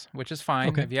anonymous, which is fine.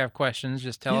 Okay. If you have questions,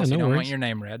 just tell Yeah, us you no don't want worries. your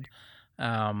name read.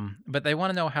 But they want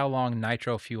to know how long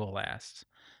nitro fuel lasts.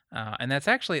 And that's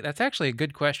actually a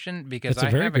good question, because That's a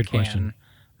I very have a good question.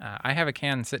 can. I have a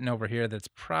can sitting over here that's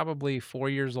probably 4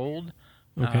 years old.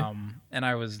 Okay. And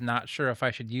I was not sure if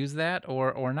I should use that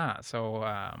or not. So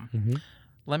Hmm.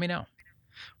 let me know.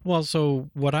 Well, so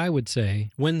what I would say,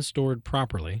 when stored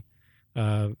properly,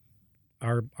 uh,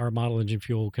 our model engine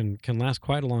fuel can last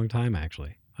quite a long time.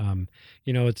 Actually,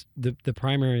 it's the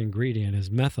primary ingredient is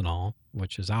methanol,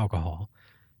 which is alcohol,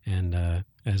 and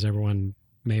as everyone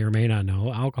may or may not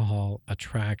know, alcohol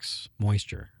attracts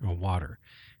moisture or water,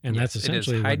 and that's Yes, it is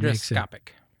essentially what makes it. hydroscopic.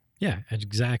 Yeah,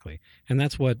 exactly, and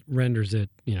that's what renders it.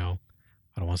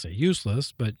 I don't want to say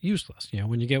useless, but useless.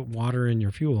 When you get water in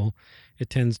your fuel, it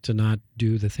tends to not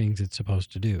do the things it's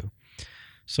supposed to do.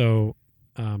 So,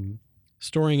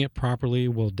 storing it properly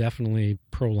will definitely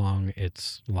prolong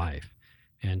its life.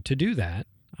 And to do that,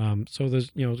 so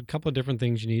there's a couple of different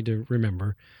things you need to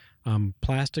remember.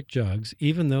 Plastic jugs,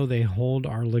 even though they hold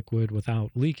our liquid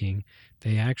without leaking,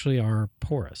 they actually are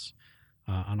porous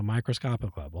on a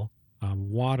microscopic level.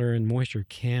 Water and moisture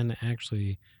can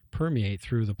actually permeate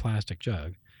through the plastic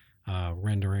jug,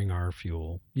 rendering our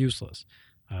fuel useless.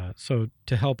 So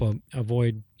to help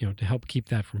avoid, to help keep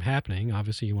that from happening,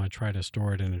 obviously you want to try to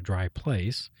store it in a dry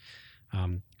place.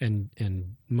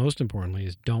 And most importantly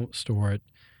is don't store it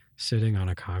sitting on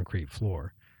a concrete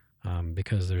floor,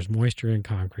 because there's moisture in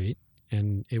concrete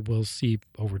and it will seep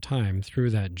over time through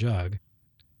that jug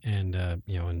and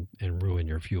ruin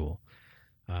your fuel.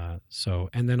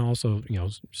 And then also,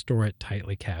 store it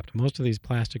tightly capped. Most of these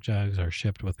plastic jugs are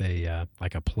shipped with a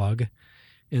plug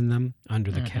in them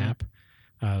under the cap.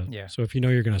 So if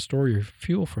you're going to store your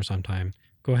fuel for some time,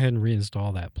 go ahead and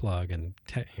reinstall that plug and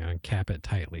cap it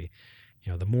tightly.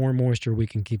 The more moisture we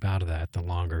can keep out of that, the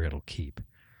longer it'll keep.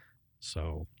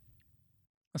 So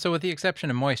with the exception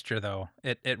of moisture, though,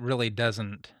 it really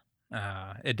doesn't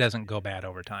go bad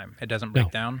over time. It doesn't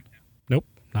break down. Nope,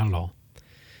 not at all.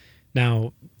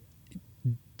 Now,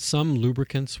 some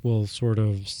lubricants will sort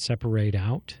of separate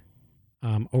out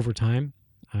over time,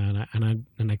 and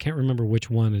I can't remember which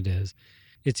one it is.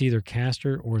 It's either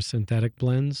castor or synthetic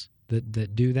blends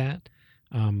that do that,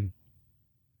 and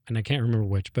I can't remember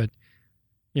which. But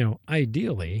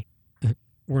ideally,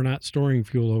 we're not storing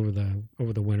fuel over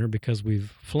the winter because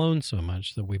we've flown so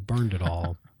much that we burned it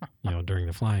all, during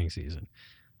the flying season.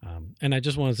 And I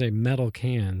just want to say, metal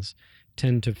cans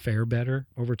tend to fare better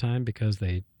over time because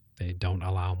they don't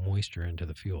allow moisture into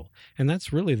the fuel, and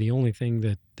that's really the only thing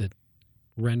that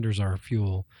renders our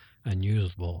fuel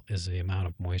unusable is the amount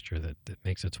of moisture that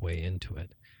makes its way into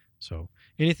it. So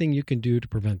anything you can do to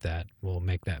prevent that will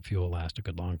make that fuel last a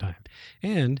good long time.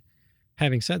 And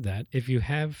having said that, if you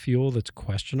have fuel that's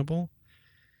questionable,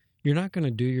 you're not going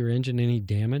to do your engine any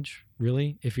damage,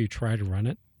 really, if you try to run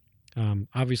it.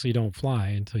 Obviously, don't fly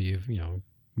until you've,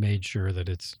 made sure that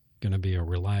it's going to be a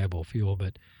reliable fuel.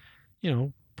 But,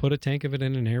 put a tank of it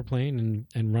in an airplane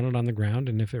and run it on the ground.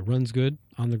 And if it runs good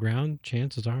on the ground,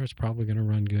 chances are it's probably going to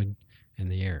run good in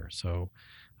the air. So,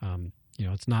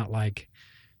 it's not like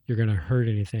you're going to hurt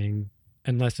anything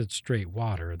unless it's straight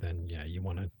water. Then, yeah,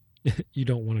 you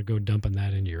don't want to go dumping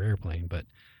that into your airplane. But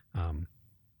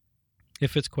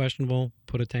if it's questionable,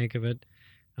 put a tank of it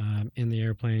in the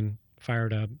airplane, fire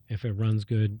it up. If it runs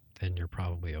good, then you're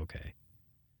probably okay.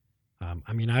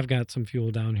 I've got some fuel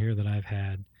down here that I've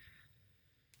had.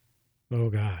 Oh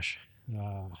gosh,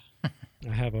 I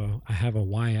have a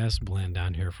YS blend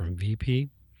down here from VP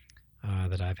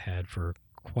that I've had for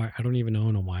quite. I don't even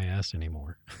own a YS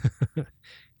anymore,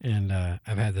 and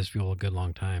I've had this fuel a good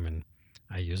long time, and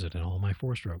I use it in all my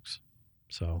 4-strokes.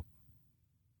 So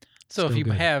if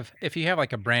you have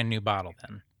like a brand new bottle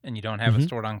then, and you don't have it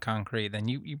stored on concrete, then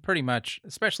you pretty much,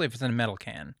 especially if it's in a metal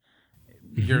can,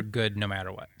 you're good no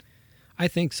matter what. I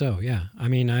think so. Yeah.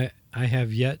 I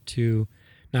have yet to.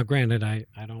 Now, granted, I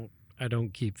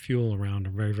don't keep fuel around a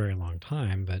very, very long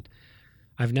time, but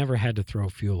I've never had to throw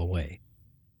fuel away.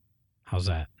 How's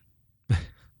that?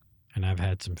 And I've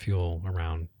had some fuel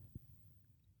around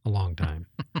a long time.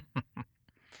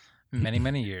 Many,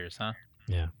 many years, huh?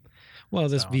 Yeah. Well,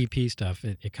 this VP stuff,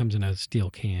 it comes in a steel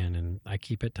can, and I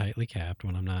keep it tightly capped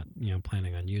when I'm not,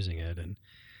 planning on using it. And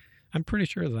I'm pretty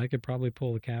sure that I could probably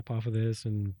pull the cap off of this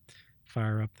and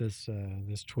fire up this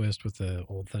twist with the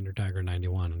old Thunder Tiger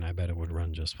 91, and I bet it would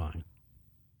run just fine.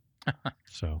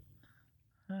 So,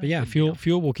 but yeah,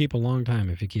 fuel will keep a long time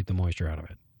if you keep the moisture out of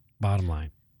it. Bottom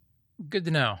line. Good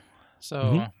to know.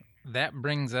 So that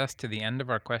brings us to the end of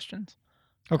our questions.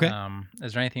 Okay.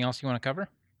 Is there anything else you want to cover?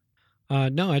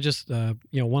 No, I just,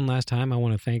 one last time, I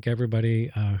want to thank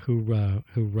everybody who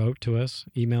wrote to us,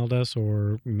 emailed us,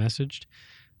 or messaged.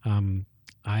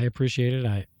 I appreciate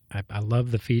it. I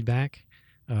love the feedback,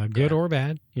 good or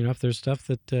bad. If there's stuff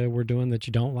that we're doing that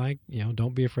you don't like,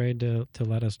 don't be afraid to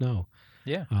let us know.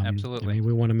 Yeah, absolutely.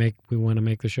 We want to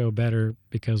make the show better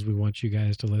because we want you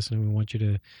guys to listen, and we want you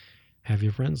to have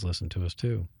your friends listen to us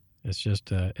too. It's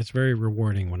just it's very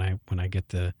rewarding when I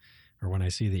get when I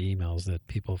see the emails that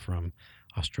people from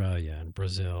Australia and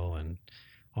Brazil and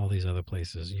all these other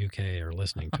places, UK, are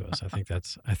listening to us. I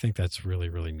think that's really,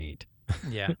 really neat.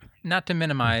 Yeah. Not to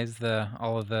minimize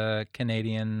all of the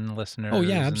Canadian listeners. Oh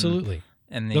yeah, absolutely.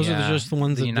 And those are just the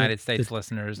ones the United States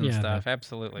listeners and stuff.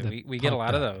 Absolutely. We get a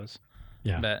lot of those.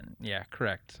 Yeah. But yeah,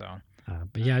 correct. So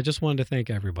but yeah, I just wanted to thank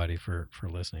everybody for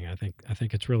listening. I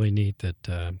think it's really neat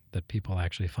that people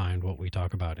actually find what we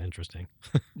talk about interesting.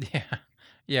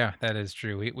 Yeah, that is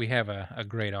true. We have a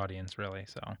great audience, really.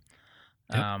 So,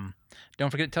 Yep. Don't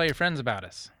forget to tell your friends about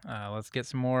us. Let's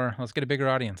get a bigger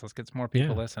audience. Let's get some more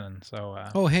people listening. So,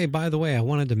 oh, hey, by the way, I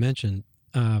wanted to mention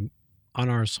on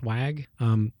our swag,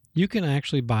 you can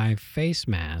actually buy face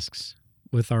masks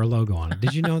with our logo on it.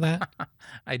 Did you know that?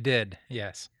 I did,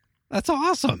 yes. That's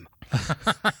awesome.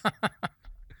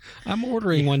 I'm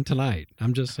ordering one tonight.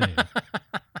 I'm just saying.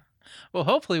 Well,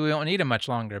 hopefully we won't need them much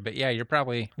longer, but yeah, you're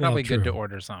probably good to true.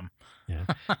 order some. Yeah.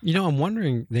 I'm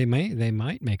wondering, they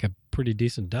might make a pretty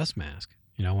decent dust mask,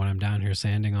 when I'm down here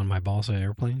sanding on my balsa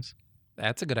airplanes.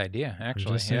 That's a good idea,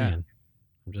 actually. I'm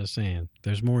just saying.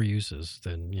 There's more uses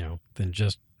than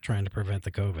just trying to prevent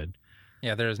the COVID.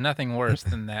 Yeah, there's nothing worse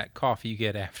than that cough you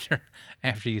get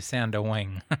after you sand a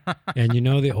wing. And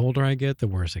the older I get, the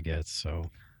worse it gets.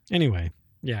 So anyway,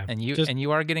 yeah. And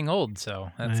you are getting old, so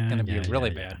that's going to be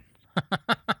really bad.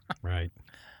 Right.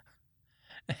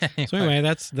 So anyway,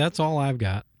 that's all I've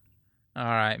got. All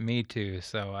right, me too.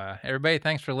 So everybody,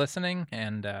 thanks for listening,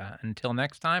 and until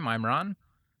next time, I'm Ron.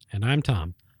 And I'm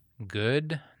Tom.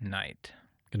 Good night.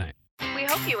 Good night. We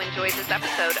hope you enjoyed this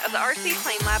episode of the RC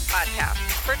Plane Lab podcast.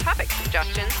 For topic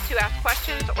suggestions, to ask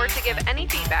questions, or to give any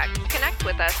feedback, connect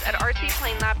with us at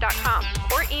rcplanelab.com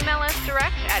or email us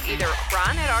direct at either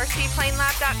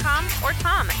ron@rcplanelab.com or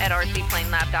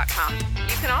tom@rcplanelab.com.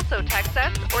 You can also text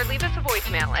us or leave us a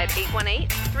voicemail at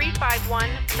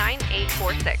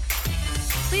 818-351-9846.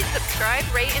 Please subscribe,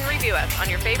 rate, and review us on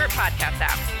your favorite podcast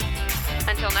app.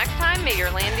 Until next time, may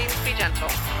your landings be gentle.